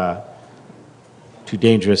 too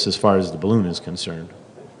dangerous as far as the balloon is concerned.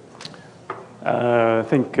 I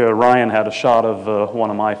think Ryan had a shot of one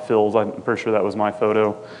of my fills. I'm pretty sure that was my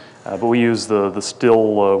photo. But we use the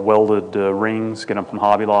still welded rings, get them from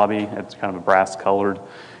Hobby Lobby. It's kind of a brass colored.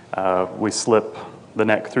 We slip the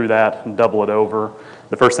neck through that and double it over.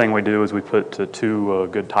 The first thing we do is we put 2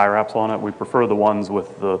 good tie wraps on it. We prefer the ones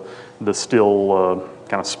with the still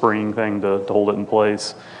kind of spring thing to hold it in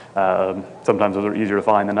place. Sometimes those are easier to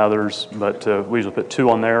find than others, but we usually put 2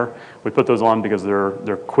 on there. We put those on because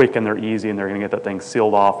they're quick and they're easy, and they're going to get that thing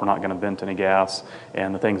sealed off. We're not going to vent any gas,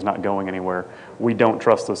 and the thing's not going anywhere. We don't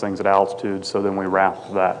trust those things at altitude, so then we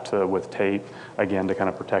wrap that with tape, again, to kind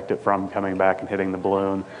of protect it from coming back and hitting the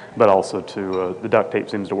balloon, but also to, the duct tape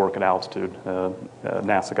seems to work at altitude.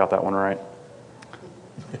 NASA got that one right.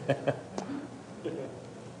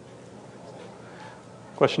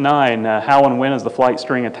 Question 9, how and when is the flight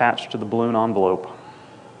string attached to the balloon envelope?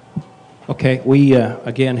 Okay, we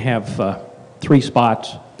again have 3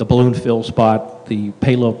 spots: the balloon fill spot, the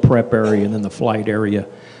payload prep area, and then the flight area.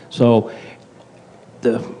 So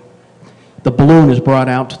the balloon is brought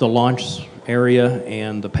out to the launch area,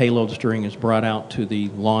 and the payload string is brought out to the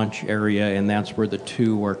launch area, and that's where the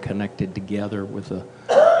 2 are connected together with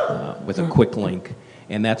a quick link.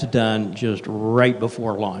 And that's done just right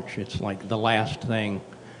before launch. It's like the last thing,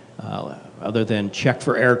 other than check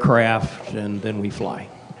for aircraft, and then we fly.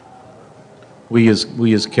 We use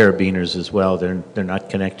carabiners as well. They're not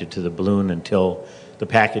connected to the balloon until the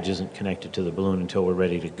package isn't connected to the balloon until we're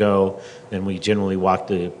ready to go. Then we generally walk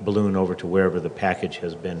the balloon over to wherever the package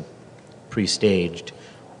has been pre-staged,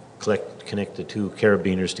 connect the 2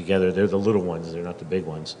 carabiners together. They're the little ones, they're not the big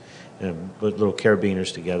ones. and put little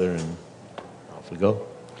carabiners together, and off we go.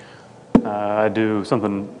 I do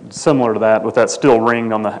something similar to that with that steel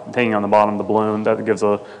ring on the hanging on the bottom of the balloon.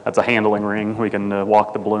 That's a handling ring. We can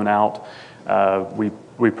walk the balloon out.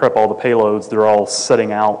 We prep all the payloads. They're all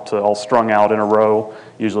setting out, all strung out in a row.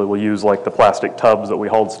 Usually we'll use like the plastic tubs that we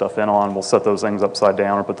hold stuff in on. We'll set those things upside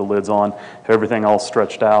down or put the lids on, have everything all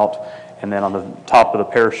stretched out. And then on the top of the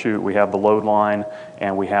parachute, we have the load line,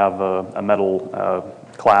 and we have a metal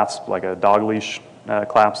clasp, like a dog leash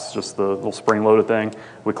clasp, just the little spring-loaded thing.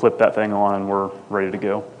 We clip that thing on, and we're ready to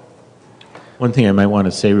go. One thing I might want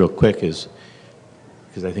to say real quick is,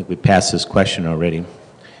 because I think we passed this question already,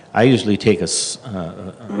 I usually take a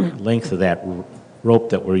length of that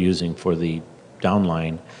rope that we're using for the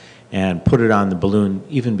downline and put it on the balloon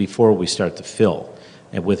even before we start to fill,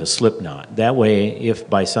 and with a slip knot. That way, if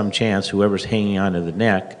by some chance whoever's hanging onto the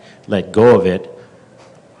neck let go of it,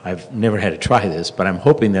 I've never had to try this, but I'm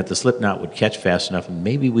hoping that the slip knot would catch fast enough and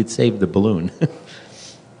maybe we'd save the balloon.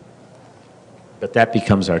 But that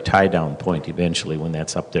becomes our tie-down point eventually when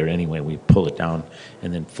that's up there anyway. We pull it down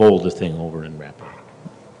and then fold the thing over and wrap it.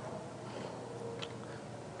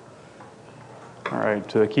 All right,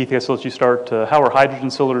 Keith, I guess I'll let you start. How are hydrogen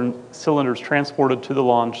cylinders transported to the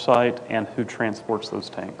launch site, and who transports those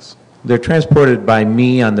tanks? They're transported by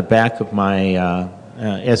me on the back of my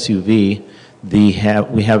SUV.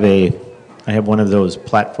 I have one of those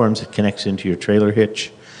platforms that connects into your trailer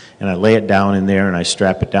hitch, and I lay it down in there and I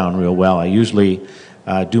strap it down real well. I usually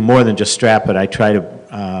do more than just strap it. I try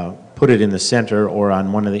to put it in the center or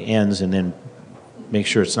on one of the ends and then make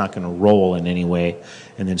sure it's not going to roll in any way,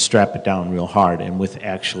 and then strap it down real hard and with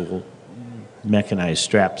actual mechanized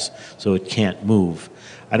straps so it can't move.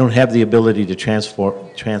 I don't have the ability to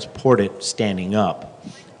transport it standing up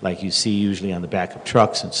like you see usually on the back of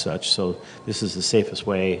trucks and such, so this is the safest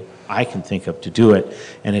way I can think of to do it.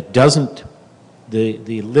 And it doesn't,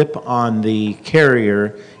 the lip on the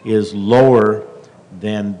carrier is lower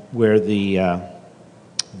than where the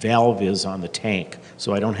valve is on the tank,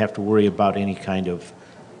 so I don't have to worry about any kind of,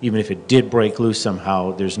 even if it did break loose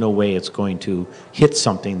somehow, there's no way it's going to hit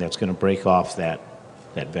something that's going to break off that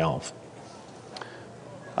valve.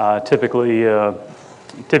 Typically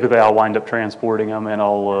I'll wind up transporting them, and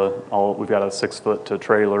we've got a 6-foot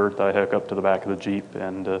trailer that I hook up to the back of the Jeep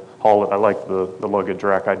and haul it. I like the luggage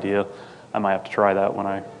rack idea. I might have to try that when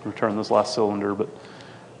I return this last cylinder, but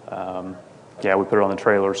yeah, we put it on the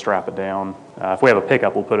trailer, strap it down. If we have a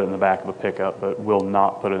pickup, we'll put it in the back of a pickup, but we'll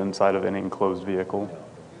not put it inside of any enclosed vehicle.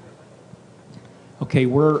 Okay,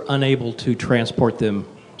 we're unable to transport them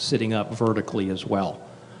sitting up vertically as well.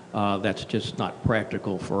 That's just not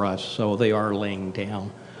practical for us, so they are laying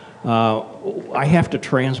down. I have to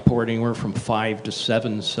transport anywhere from 5 to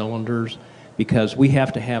 7 cylinders because we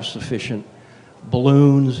have to have sufficient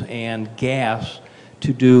balloons and gas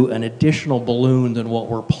to do an additional balloon than what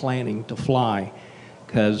we're planning to fly.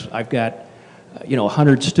 Because I've got,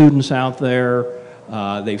 100 students out there.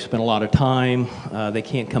 They've spent a lot of time. They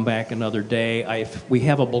can't come back another day. If we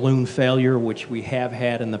have a balloon failure, which we have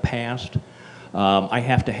had in the past, I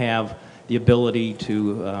have to have the ability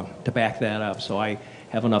to back that up. So I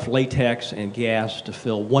have enough latex and gas to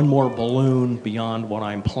fill one more balloon beyond what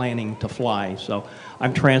I'm planning to fly. So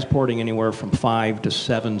I'm transporting anywhere from 5 to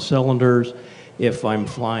 7 cylinders. If I'm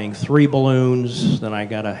flying 3 balloons, then I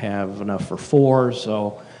gotta have enough for 4,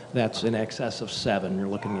 so that's in excess of 7. You're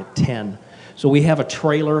looking at 10. So we have a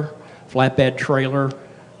trailer, flatbed trailer.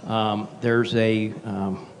 There's a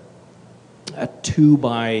 2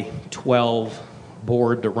 by 12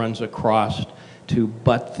 board that runs across to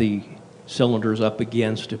butt the cylinders up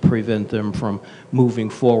against to prevent them from moving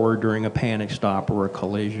forward during a panic stop or a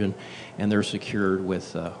collision, and they're secured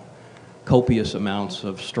with copious amounts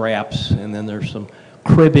of straps, and then there's some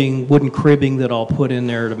cribbing, wooden cribbing that I'll put in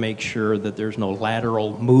there to make sure that there's no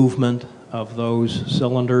lateral movement of those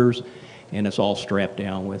cylinders, and it's all strapped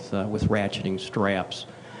down with ratcheting straps.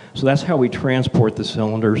 So that's how we transport the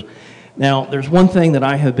cylinders. Now, there's one thing that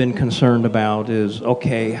I have been concerned about is,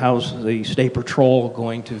 okay, how's the State Patrol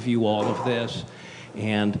going to view all of this?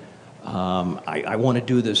 And I want to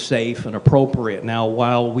do this safe and appropriate. Now,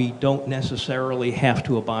 while we don't necessarily have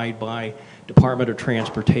to abide by Department of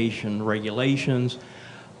Transportation regulations,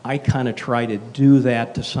 I kind of try to do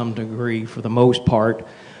that to some degree for the most part.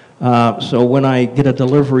 So when I get a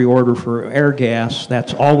delivery order for air gas,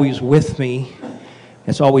 that's always with me.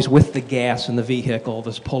 It's always with the gas in the vehicle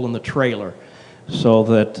that's pulling the trailer, so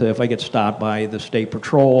that if I get stopped by the State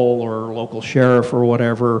Patrol or local sheriff or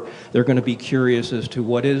whatever, they're going to be curious as to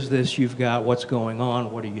what is this you've got, what's going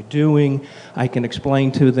on, what are you doing. I can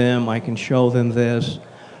explain to them, I can show them this.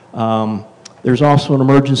 There's also an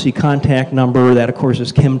emergency contact number. That, of course,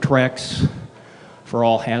 is Chemtrex for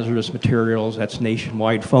all hazardous materials. That's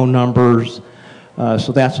nationwide phone numbers.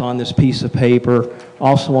 So that's on this piece of paper.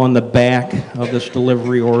 Also on the back of this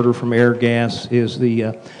delivery order from Airgas is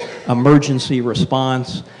the emergency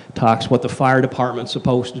response. Talks what the fire department's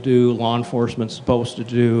supposed to do, law enforcement's supposed to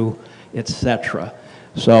do, etc.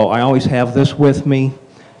 So I always have this with me.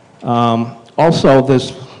 Also,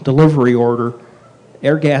 this delivery order,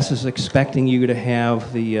 Airgas is expecting you to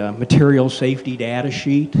have the material safety data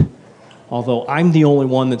sheet. Although I'm the only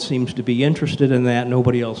one that seems to be interested in that,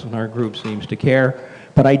 nobody else in our group seems to care.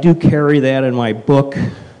 But I do carry that in my book.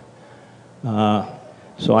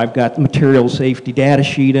 So I've got the material safety data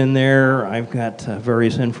sheet in there. I've got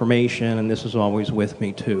various information, and this is always with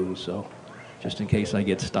me too, so just in case I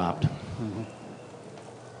get stopped.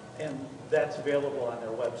 And that's available on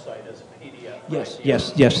their website as a PDF? Yes,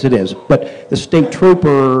 right? yes, it is. But the state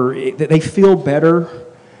trooper, they feel better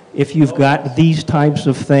if you've got these types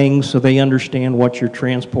of things so they understand what you're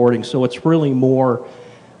transporting. So it's really more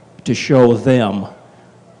to show them.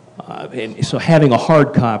 And so having a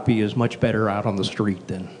hard copy is much better out on the street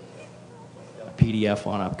than a PDF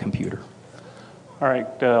on a computer. All right,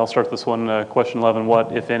 I'll start this one. Question 11,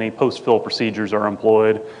 what, if any, post-fill procedures are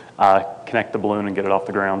employed? Connect the balloon and get it off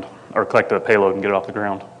the ground, or collect the payload and get it off the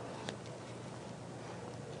ground.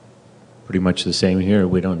 Pretty much the same here.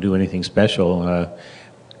 We don't do anything special.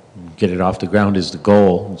 Get it off the ground is the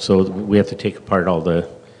goal. So we have to take apart all the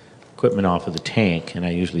equipment off of the tank, and I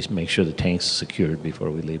usually make sure the tank's secured before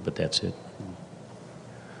we leave, but that's it.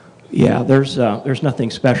 Yeah, there's nothing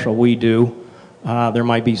special we do. There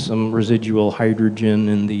might be some residual hydrogen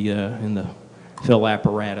in the fill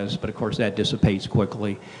apparatus, but of course that dissipates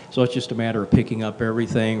quickly. So it's just a matter of picking up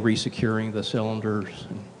everything, resecuring the cylinders,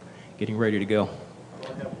 and getting ready to go.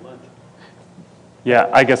 Yeah,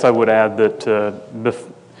 I guess I would add that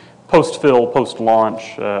post-fill,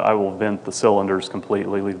 post-launch, I will vent the cylinders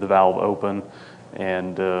completely, leave the valve open,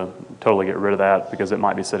 and totally get rid of that because it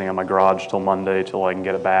might be sitting in my garage till Monday till I can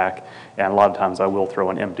get it back. And a lot of times I will throw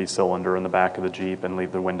an empty cylinder in the back of the Jeep and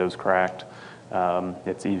leave the windows cracked.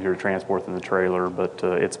 It's easier to transport than the trailer, but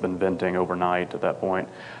it's been venting overnight at that point.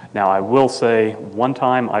 Now I will say, one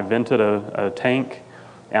time I vented a tank,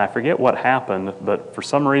 and I forget what happened, but for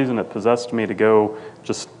some reason it possessed me to go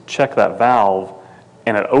just check that valve,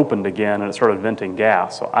 and it opened again and it started venting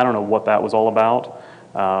gas. So I don't know what that was all about.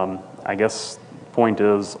 I guess the point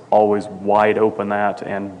is always wide open that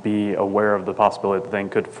and be aware of the possibility that the thing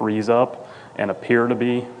could freeze up and appear to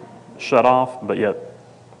be shut off, but yet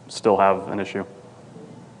still have an issue.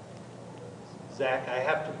 Zach, I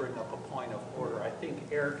have to bring up a point of order. I think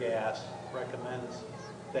Airgas recommends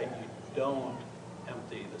that you don't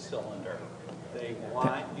empty the cylinder. They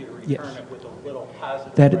want you to return it with a little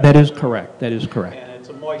positive That is correct. That is correct. And it's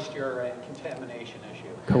a moisture and contamination issue.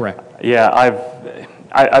 Correct. Yeah,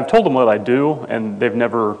 I've told them what I do, and they've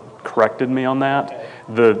never corrected me on that.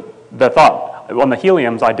 Okay. The thought, on the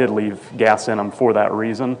heliums, I did leave gas in them for that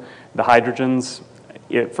reason. The hydrogens,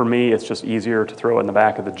 for me, it's just easier to throw it in the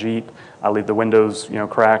back of the Jeep. I leave the windows,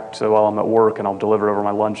 cracked, so while I'm at work, and I'll deliver it over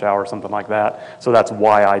my lunch hour or something like that. So that's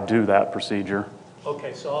why I do that procedure.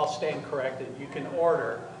 Okay, so I'll stand corrected. You can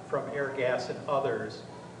order from Airgas and others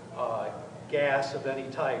gas of any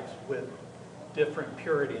types with different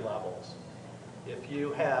purity levels. If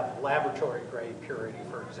you have laboratory grade purity,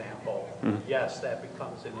 for example, yes, that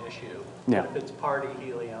becomes an issue. Yeah. If it's party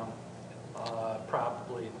helium,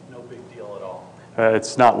 probably no big deal at all.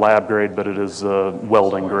 It's not lab grade, but it is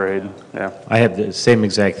welding grade. Yeah. I have the same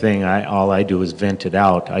exact thing. All I do is vent it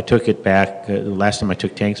out. I took it back, last time I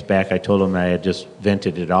took tanks back, I told him I had just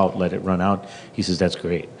vented it out, let it run out. He says, that's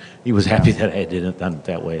great. He was happy that I did it done it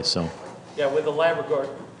that way, so. Yeah, with the laboratory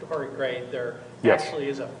grade, there Yes. actually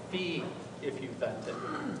is a fee if you vent it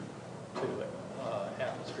to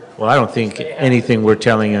atmosphere. Well, I don't think anything we're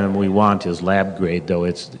telling them we want is lab grade, though.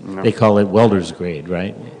 They call it welder's grade,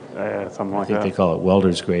 right? Something I like think that. they call it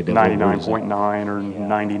welder's grade. That's what we're using. 99.9 or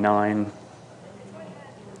 99.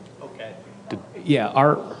 Okay. Yeah,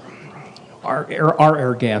 our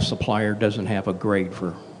air gas supplier doesn't have a grade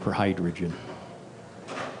for hydrogen.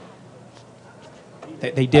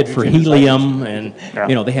 They did for helium, and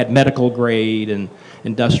Yeah. they had medical grade and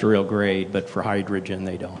industrial grade, but for hydrogen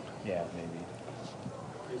they don't. Yeah, maybe.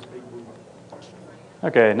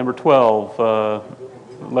 Okay, number 12.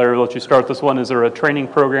 Larry, will let you start this one. Is there a training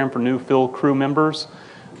program for new fill crew members?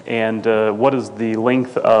 And what is the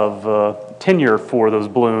length of tenure for those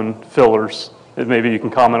balloon fillers? Maybe you can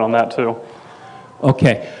comment on that too.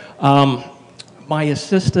 Okay. My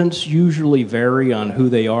assistants usually vary on who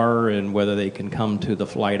they are and whether they can come to the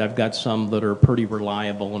flight. I've got some that are pretty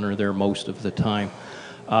reliable and are there most of the time.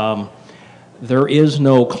 There is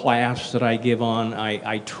no class that I give on.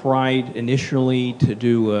 I tried initially to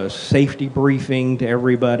do a safety briefing to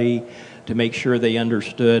everybody to make sure they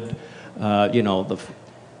understood, you know,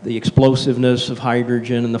 the explosiveness of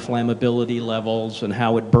hydrogen and the flammability levels and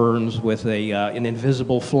how it burns with an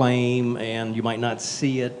invisible flame and you might not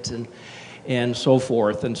see it and so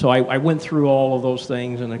forth. And so I went through all of those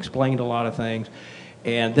things and explained a lot of things.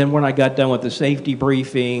 And then when I got done with the safety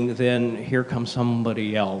briefing, then here comes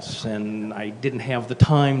somebody else. And I didn't have the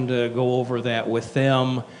time to go over that with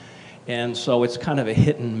them. And so it's kind of a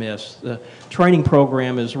hit and miss. The training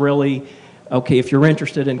program is really, okay, if you're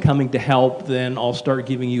interested in coming to help, then I'll start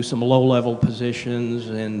giving you some low-level positions.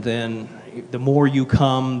 And then the more you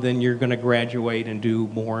come, then you're going to graduate and do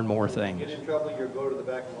more and more things. Get in trouble, you go to the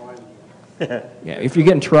back of the line. Yeah, if you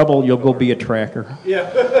get in trouble, you'll go be a tracker. Yeah.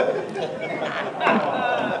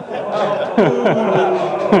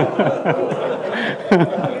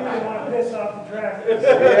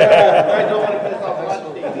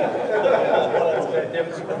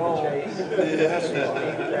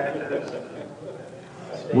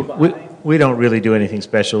 We don't really do anything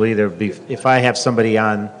special either. If I have somebody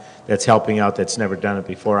on that's helping out that's never done it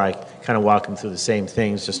before, I kind of walk them through the same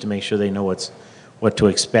things just to make sure they know what to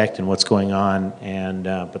expect and what's going on, and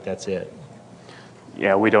but that's it.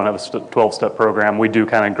 Yeah, we don't have a 12-step program. We do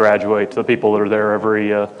kind of graduate the people that are there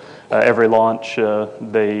every launch.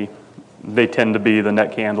 They tend to be the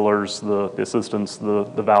neck handlers, the assistants, the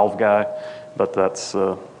valve guy, but that's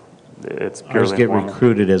it's purely Ours get informal.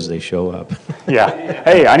 recruited as they show up. Yeah.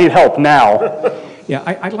 Hey, I need help now. Yeah,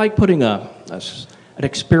 I like putting an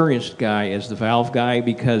experienced guy as the valve guy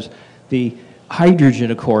because the hydrogen,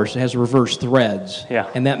 of course, has reverse threads. Yeah.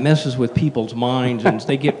 And that messes with people's minds, and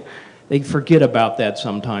they forget about that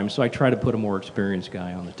sometimes. So I try to put a more experienced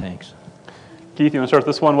guy on the tanks. Keith, you want to start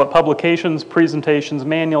this one? What publications, presentations,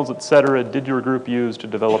 manuals, et cetera, did your group use to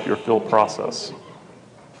develop your fill process?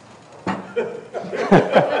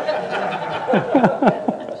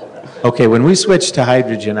 Okay, when we switched to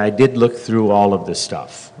hydrogen, I did look through all of the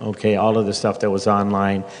stuff, okay, all of the stuff that was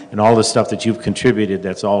online and all the stuff that you've contributed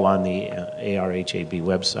that's all on the ARHAB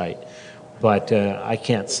website. But I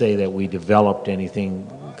can't say that we developed anything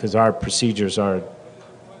because our procedures are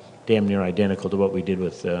damn near identical to what we did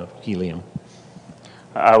with helium.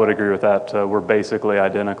 I would agree with that. We're basically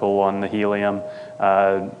identical on the helium.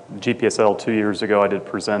 GPSL 2 years ago, I did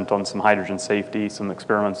present on some hydrogen safety, some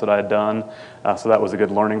experiments that I had done. So that was a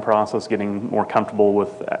good learning process, getting more comfortable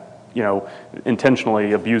with,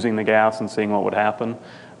 intentionally abusing the gas and seeing what would happen.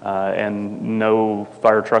 And no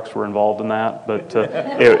fire trucks were involved in that, but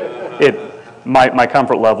my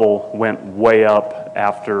comfort level went way up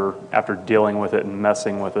after dealing with it and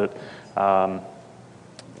messing with it. I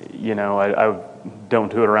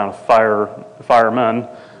don't do it around firemen.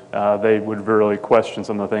 They would really question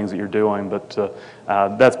some of the things that you're doing, but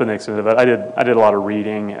that's been the extent of it. I did a lot of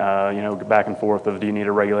reading, back and forth of do you need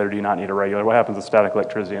a regulator, do you not need a regulator, what happens with static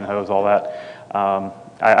electricity and hose, all that.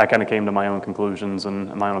 I kind of came to my own conclusions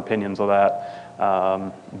and my own opinions of that,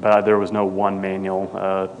 but there was no one manual.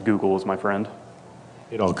 Google was my friend.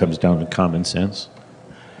 It all comes down to common sense.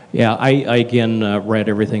 Yeah, I again read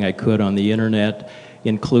everything I could on the internet,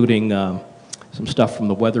 including some stuff from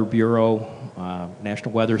the Weather Bureau,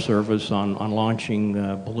 National Weather Service on launching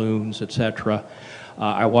balloons, etc.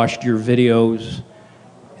 I watched your videos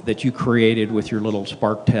that you created with your little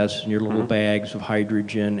spark tests and your little bags of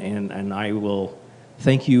hydrogen, and I will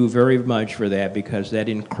thank you very much for that because that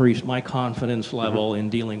increased my confidence level in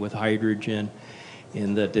dealing with hydrogen,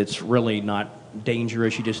 in that it's really not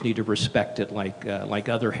dangerous. You just need to respect it like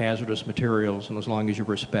other hazardous materials, and as long as you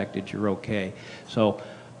respect it, you're okay. So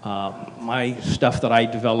my stuff that I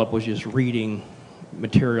developed was just reading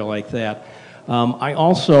material like that. I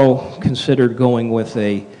also considered going with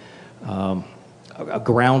a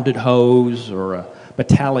grounded hose or a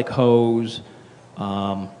metallic hose.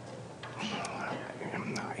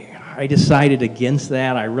 I decided against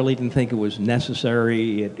that. I really didn't think it was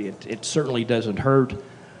necessary. It certainly doesn't hurt.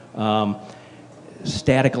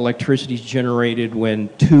 Static electricity is generated when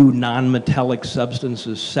two non-metallic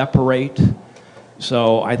substances separate.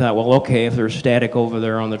 So I thought, well, okay, if there's static over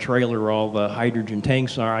there on the trailer where all the hydrogen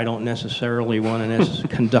tanks are, I don't necessarily want to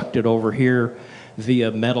conduct it over here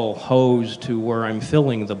via metal hose to where I'm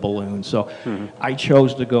filling the balloon. So I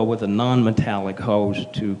chose to go with a non-metallic hose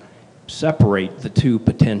to separate the two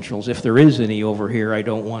potentials. If there is any over here, I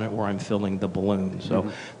don't want it where I'm filling the balloon.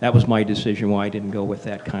 So that was my decision why I didn't go with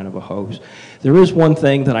that kind of a hose. There is one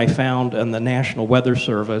thing that I found in the National Weather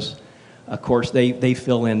Service. Of course, they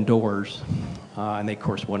fill indoors, and they, of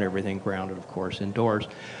course, want everything grounded, of course, indoors.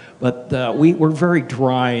 But we're very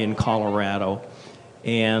dry in Colorado,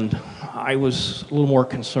 and I was a little more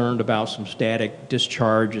concerned about some static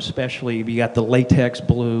discharge, especially we got the latex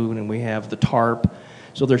balloon and we have the tarp.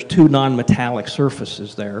 So there's two non-metallic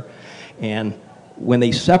surfaces there, and when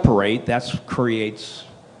they separate, that creates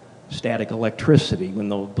static electricity when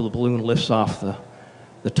the balloon lifts off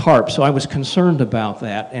the tarp. So I was concerned about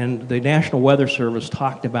that, and the National Weather Service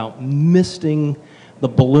talked about misting the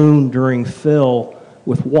balloon during fill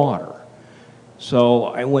with water. So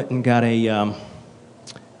I went and got a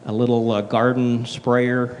little garden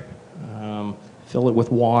sprayer, fill it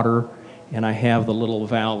with water, and I have the little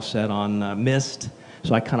valve set on mist.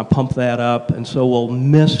 So I kind of pump that up, and so we'll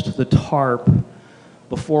mist the tarp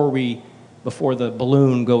before the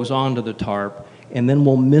balloon goes onto the tarp, and then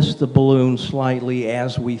we'll mist the balloon slightly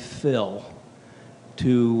as we fill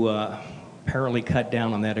to apparently cut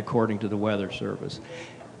down on that according to the Weather Service.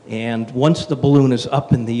 And once the balloon is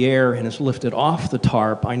up in the air and is lifted off the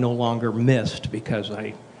tarp, I no longer mist because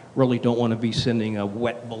I really don't want to be sending a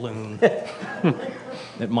wet balloon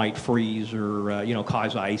that might freeze or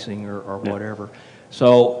cause icing or whatever.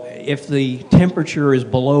 So if the temperature is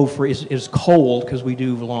below is cold, because we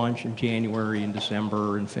do launch in January and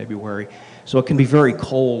December and February, so it can be very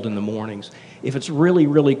cold in the mornings. If it's really,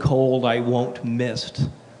 really cold, I won't mist.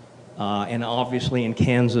 And obviously in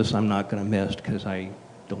Kansas, I'm not going to mist because I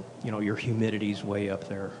don't, your humidity's way up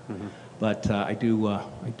there. Mm-hmm. But I do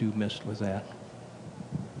mist with that.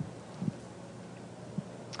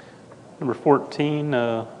 Number 14,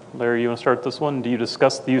 Larry, you want to start this one? Do you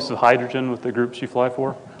discuss the use of hydrogen with the groups you fly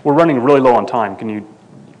for? We're running really low on time. Can you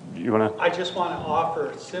want to? I just want to offer,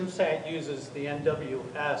 SimSat uses the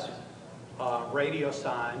NWS radio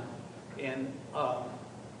sign, and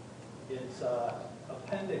it's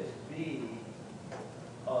Appendix B.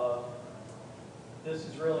 This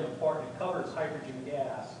is really important. It covers hydrogen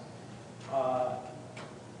gas.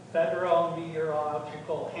 Federal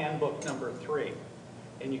Meteorological Handbook number 3.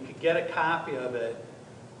 And you could get a copy of it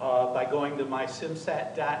by going to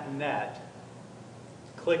mysimsat.net,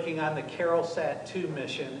 clicking on the Carolsat 2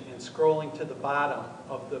 mission, and scrolling to the bottom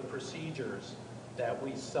of the procedures that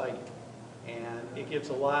we cite. And it gives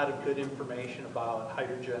a lot of good information about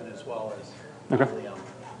hydrogen as well as helium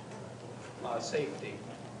safety.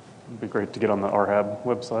 It'd be great to get on the RHAB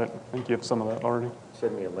website. I think you have some of that already.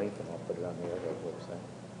 Send me a link and I'll put it on the other website.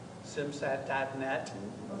 Simsat.net.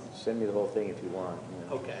 Send me the whole thing if you want.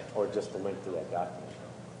 Okay. Or just a link to that document.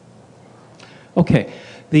 Okay.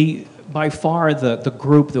 By far, the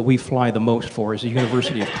group that we fly the most for is the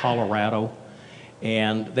University of Colorado.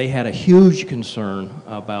 And they had a huge concern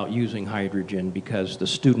about using hydrogen because the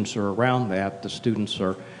students are around that. The students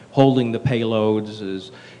are holding the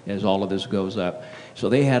payloads as all of this goes up. So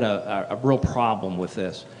they had a real problem with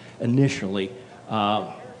this initially.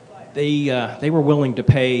 They were willing to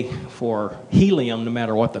pay for helium no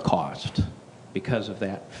matter what the cost because of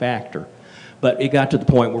that factor. But it got to the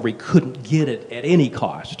point where we couldn't get it at any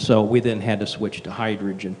cost, so we then had to switch to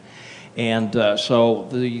hydrogen. And so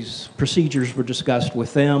these procedures were discussed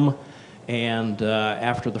with them, and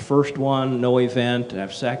after the first one, no event,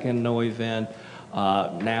 after second, no event.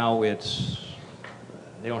 Now they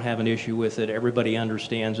don't have an issue with it, everybody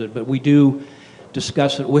understands it, but we do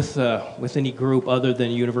discuss it with any group other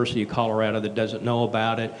than University of Colorado that doesn't know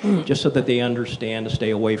about it, just so that they understand to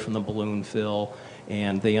stay away from the balloon fill,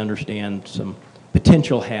 and they understand some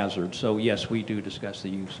potential hazards. So yes, we do discuss the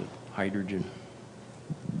use of hydrogen.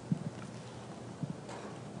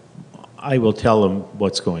 I will tell them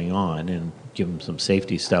what's going on and give them some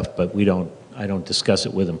safety stuff, but I don't discuss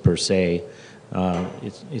it with them per se.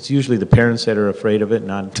 It's usually the parents that are afraid of it,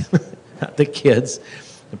 not the kids.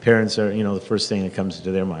 The parents are, the first thing that comes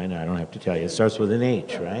to their mind, I don't have to tell you, it starts with an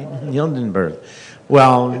H, right? Hindenburg.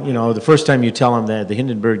 Well, the first time you tell them that the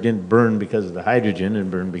Hindenburg didn't burn because of the hydrogen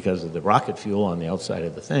and burned because of the rocket fuel on the outside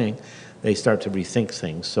of the thing, they start to rethink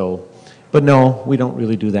things. So, but no, we don't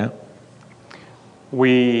really do that.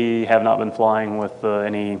 We have not been flying with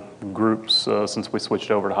any groups since we switched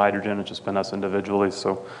over to hydrogen. It's just been us individually,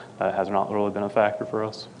 so it has not really been a factor for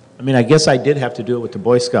us. I mean, I guess I did have to do it with the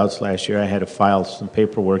Boy Scouts last year. I had to file some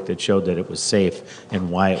paperwork that showed that it was safe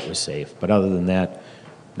and why it was safe. But other than that,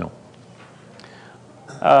 no.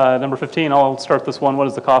 Number 15, I'll start this one. What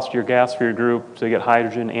is the cost of your gas for your group to get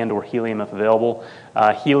hydrogen and or helium if available?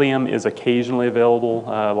 Helium is occasionally available.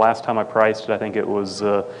 Last time I priced it, I think it was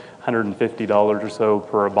 $150 or so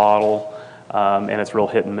per bottle. And it's real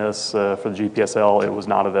hit and miss. For the GPSL, it was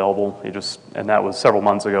not available. And that was several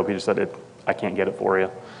months ago. He just said, I can't get it for you.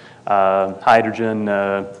 Hydrogen,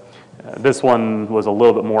 this one was a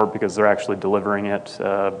little bit more because they're actually delivering it,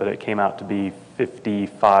 but it came out to be $55,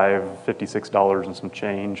 $56 and some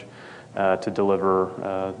change to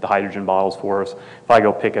deliver the hydrogen bottles for us. If I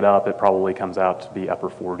go pick it up, it probably comes out to be upper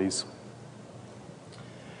 40s.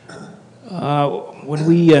 When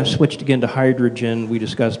we switched again to hydrogen, we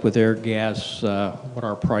discussed with Air Gas what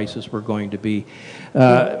our prices were going to be.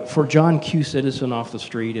 For John Q. Citizen off the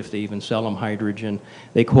street, if they even sell them hydrogen,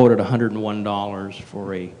 they quoted $101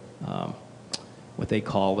 for a what they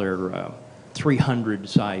call their 300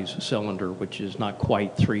 size cylinder, which is not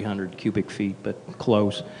quite 300 cubic feet, but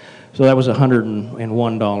close. So that was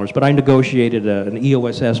 $101. But I negotiated an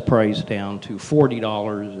EOSS price down to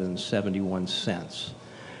 $40.71.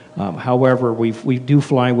 However, we do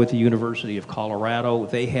fly with the University of Colorado.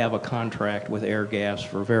 They have a contract with Air Gas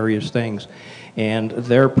for various things, and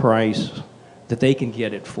their price that they can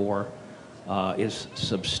get it for is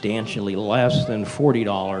substantially less than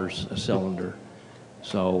 $40 a cylinder.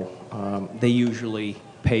 So they usually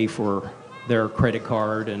pay for their credit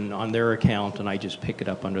card and on their account, and I just pick it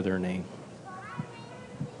up under their name.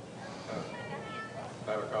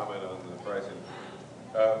 I have a comment on the pricing.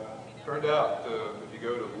 Turned out if you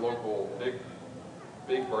go to the local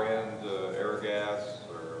big brand Airgas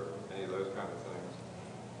or any of those kind of things,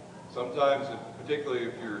 sometimes, particularly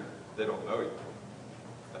if they don't know you,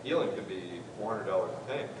 a helium could be $400 a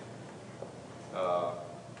tank.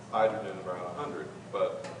 Hydrogen around 100,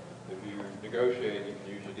 but if you negotiate, you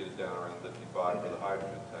can usually get it down around 55 for the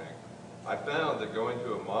hydrogen tank. I found that going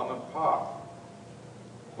to a mom and pop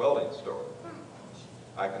welding store,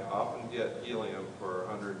 I can often get helium for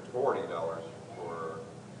 $140 for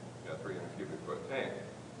a 300 cubic foot tank,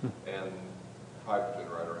 and hydrogen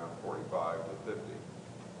right around 45 to 50.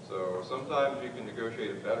 So sometimes you can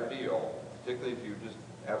negotiate a better deal, particularly if you just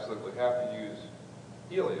absolutely have to use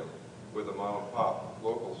helium with a mom and pop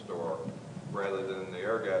local store, rather than the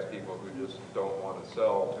Airgas people who just don't want to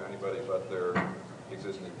sell to anybody but their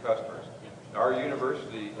existing customers. Our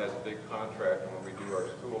university has a big contract, and when we do our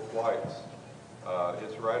school flights,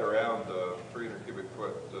 it's right around the 300 cubic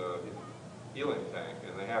foot helium tank,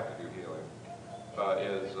 and they have to do helium,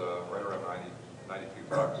 is right around 92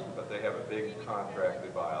 bucks, but they have a big contract, they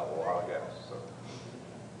buy a lot of gas. So.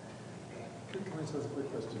 Can I ask a quick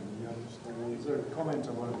question? Is there a comment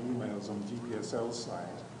on one of the emails on the GPSL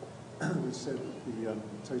side which said that the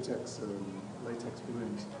Totex latex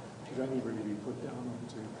balloons should only really be put down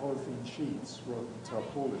onto polythene sheets rather than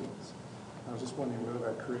tarpaulins? I was just wondering whether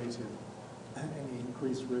that created any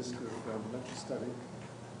increased risk of electrostatic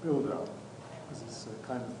build-up, because it's the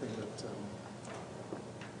kind of thing that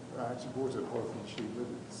I actually bought a polythene sheet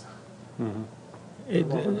with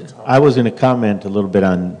it. I was going to comment a little bit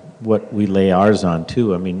on what we lay ours on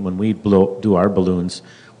too. I mean, when we do our balloons,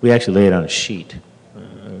 we actually lay it on a sheet,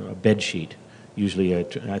 a bed sheet. Usually,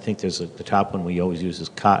 I think the top one we always use is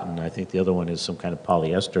cotton. I think the other one is some kind of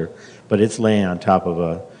polyester, but it's laying on top of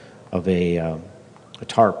a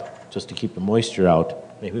tarp just to keep the moisture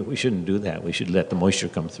out. Maybe we shouldn't do that. We should let the moisture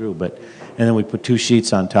come through. And then we put 2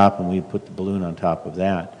 sheets on top, and we put the balloon on top of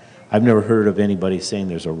that. I've never heard of anybody saying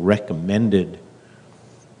there's a recommended.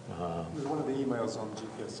 There's one of the emails on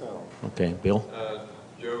GPSL. Okay, Bill?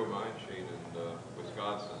 Joe Minesheen in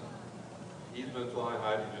Wisconsin, he's been flying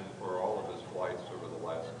hydrogen for all of his flights over the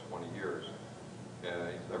last 20 years,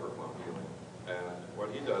 and he's never flown helium. And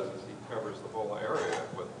what he does is he covers the whole area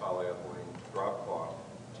with polyethylene drop cloth.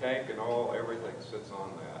 Tank and everything sits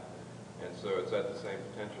on that. And so it's at the same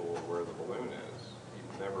potential of where the balloon is. He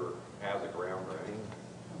never has a ground drain.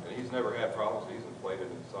 And he's never had problems. He's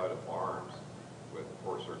inflated inside of farms with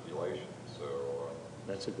poor circulation. So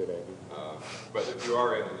That's a good idea. but if you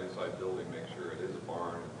are in an inside building, make sure it is a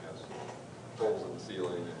barn and has holes in the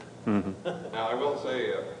ceiling. Now I will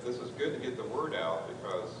say this is good to get the word out,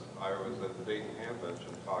 because I was at the Dayton Ham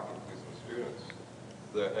Convention talking to some students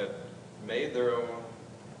that had made their own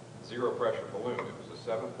zero pressure balloon. It was a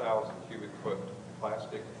 7,000 cubic foot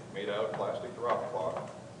plastic, made out of plastic drop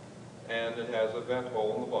cloth, and it has a vent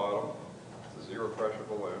hole in the bottom. It's a zero pressure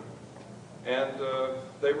balloon. And I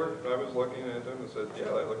was looking at them and said, yeah,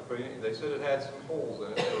 that looked pretty neat. They said it had some holes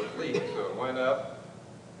in it, so it leaked. So it went up,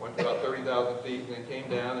 went to about 30,000 feet, and then came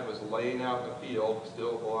down. It was laying out in the field,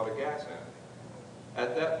 still with a lot of gas in it.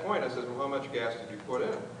 At that point, I said, well, how much gas did you put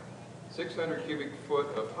in? 600 cubic foot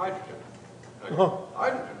of hydrogen. And I go,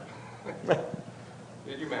 hydrogen?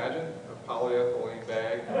 Did you imagine a polyethylene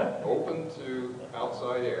bag open to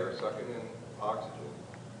outside air, sucking in oxygen,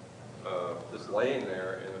 just laying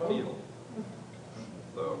there in a field.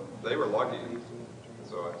 So they were lucky.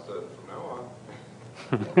 So I said, from now on.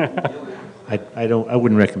 I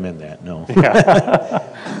wouldn't recommend that, no.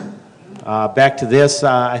 Back to this,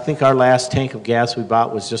 I think our last tank of gas we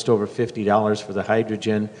bought was just over $50 for the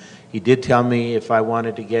hydrogen. He did tell me if I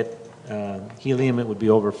wanted to get helium, it would be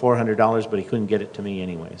over $400, but he couldn't get it to me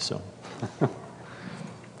anyway, so.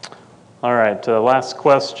 All right, last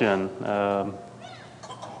question.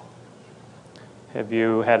 Have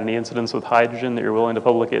you had any incidents with hydrogen that you're willing to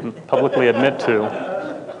publicly admit to?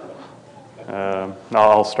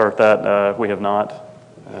 I'll start that. We have not.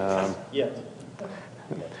 Yes.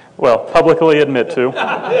 Well, publicly admit to.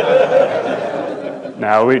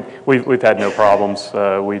 No, we've had no problems.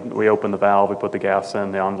 We open the valve, we put the gas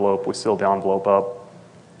in the envelope, we seal the envelope up.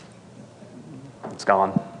 It's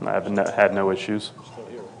gone. I haven't had no issues.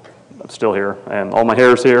 I'm still here, and all my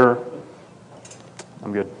hair's here.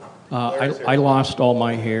 I'm good. I lost all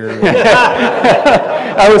my hair.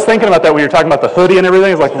 I was thinking about that when you were talking about the hoodie and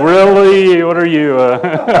everything. It's like, really? What are you?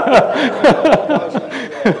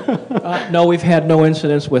 No, we've had no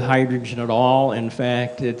incidents with hydrogen at all. In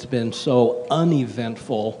fact, it's been so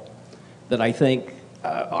uneventful that I think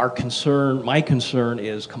my concern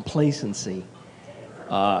is complacency.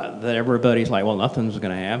 That everybody's like, well, nothing's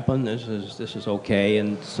going to happen. This is okay,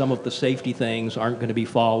 and some of the safety things aren't going to be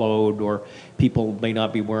followed, or people may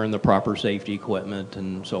not be wearing the proper safety equipment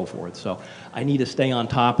and so forth. So I need to stay on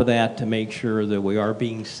top of that to make sure that we are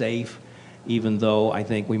being safe, even though I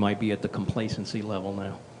think we might be at the complacency level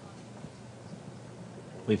now.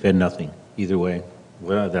 We've had nothing, either way,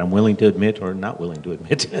 that I'm willing to admit or not willing to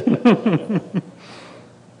admit.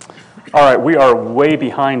 All right, we are way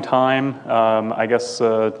behind time. I guess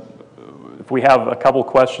if we have a couple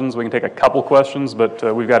questions, we can take a couple questions,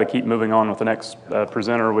 but we've got to keep moving on with the next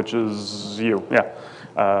presenter, which is you. Yeah,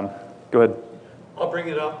 go ahead. I'll bring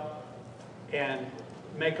it up and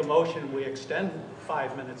make a motion. We extend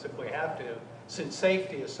 5 minutes if we have to, since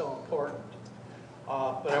safety is so important.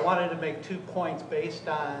 But I wanted to make 2 points based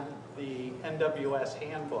on the NWS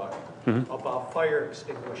handbook about fire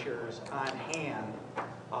extinguishers on hand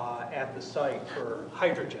at the site for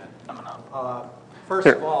hydrogen. First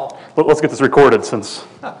of all, let's get this recorded since.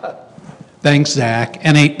 Thanks, Zach.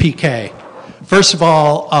 N8PK. First of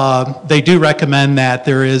all, they do recommend that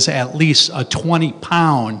there is at least a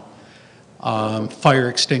 20-pound fire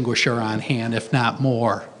extinguisher on hand, if not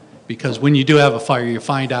more, because when you do have a fire, you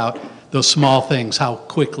find out those small things, how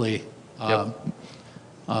quickly you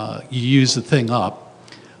use the thing up.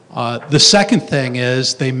 The second thing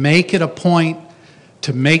is they make it a point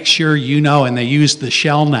to make sure you know, and they use the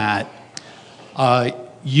shell knot,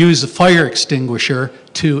 use a fire extinguisher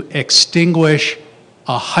to extinguish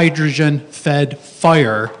a hydrogen-fed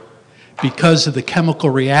fire because of the chemical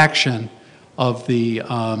reaction of the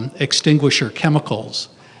extinguisher chemicals.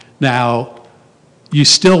 Now, you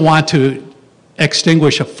still want to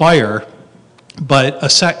extinguish a fire, but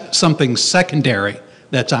something secondary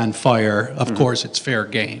that's on fire, of course, it's fair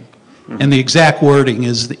game. And the exact wording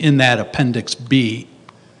is in that Appendix B,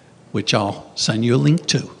 which I'll send you a link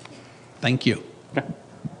to. Thank you. Okay.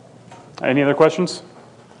 Any other questions?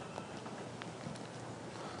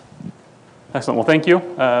 Excellent. Well, thank you.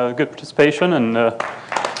 Good participation, and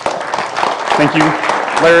thank you,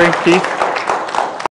 Larry, Keith.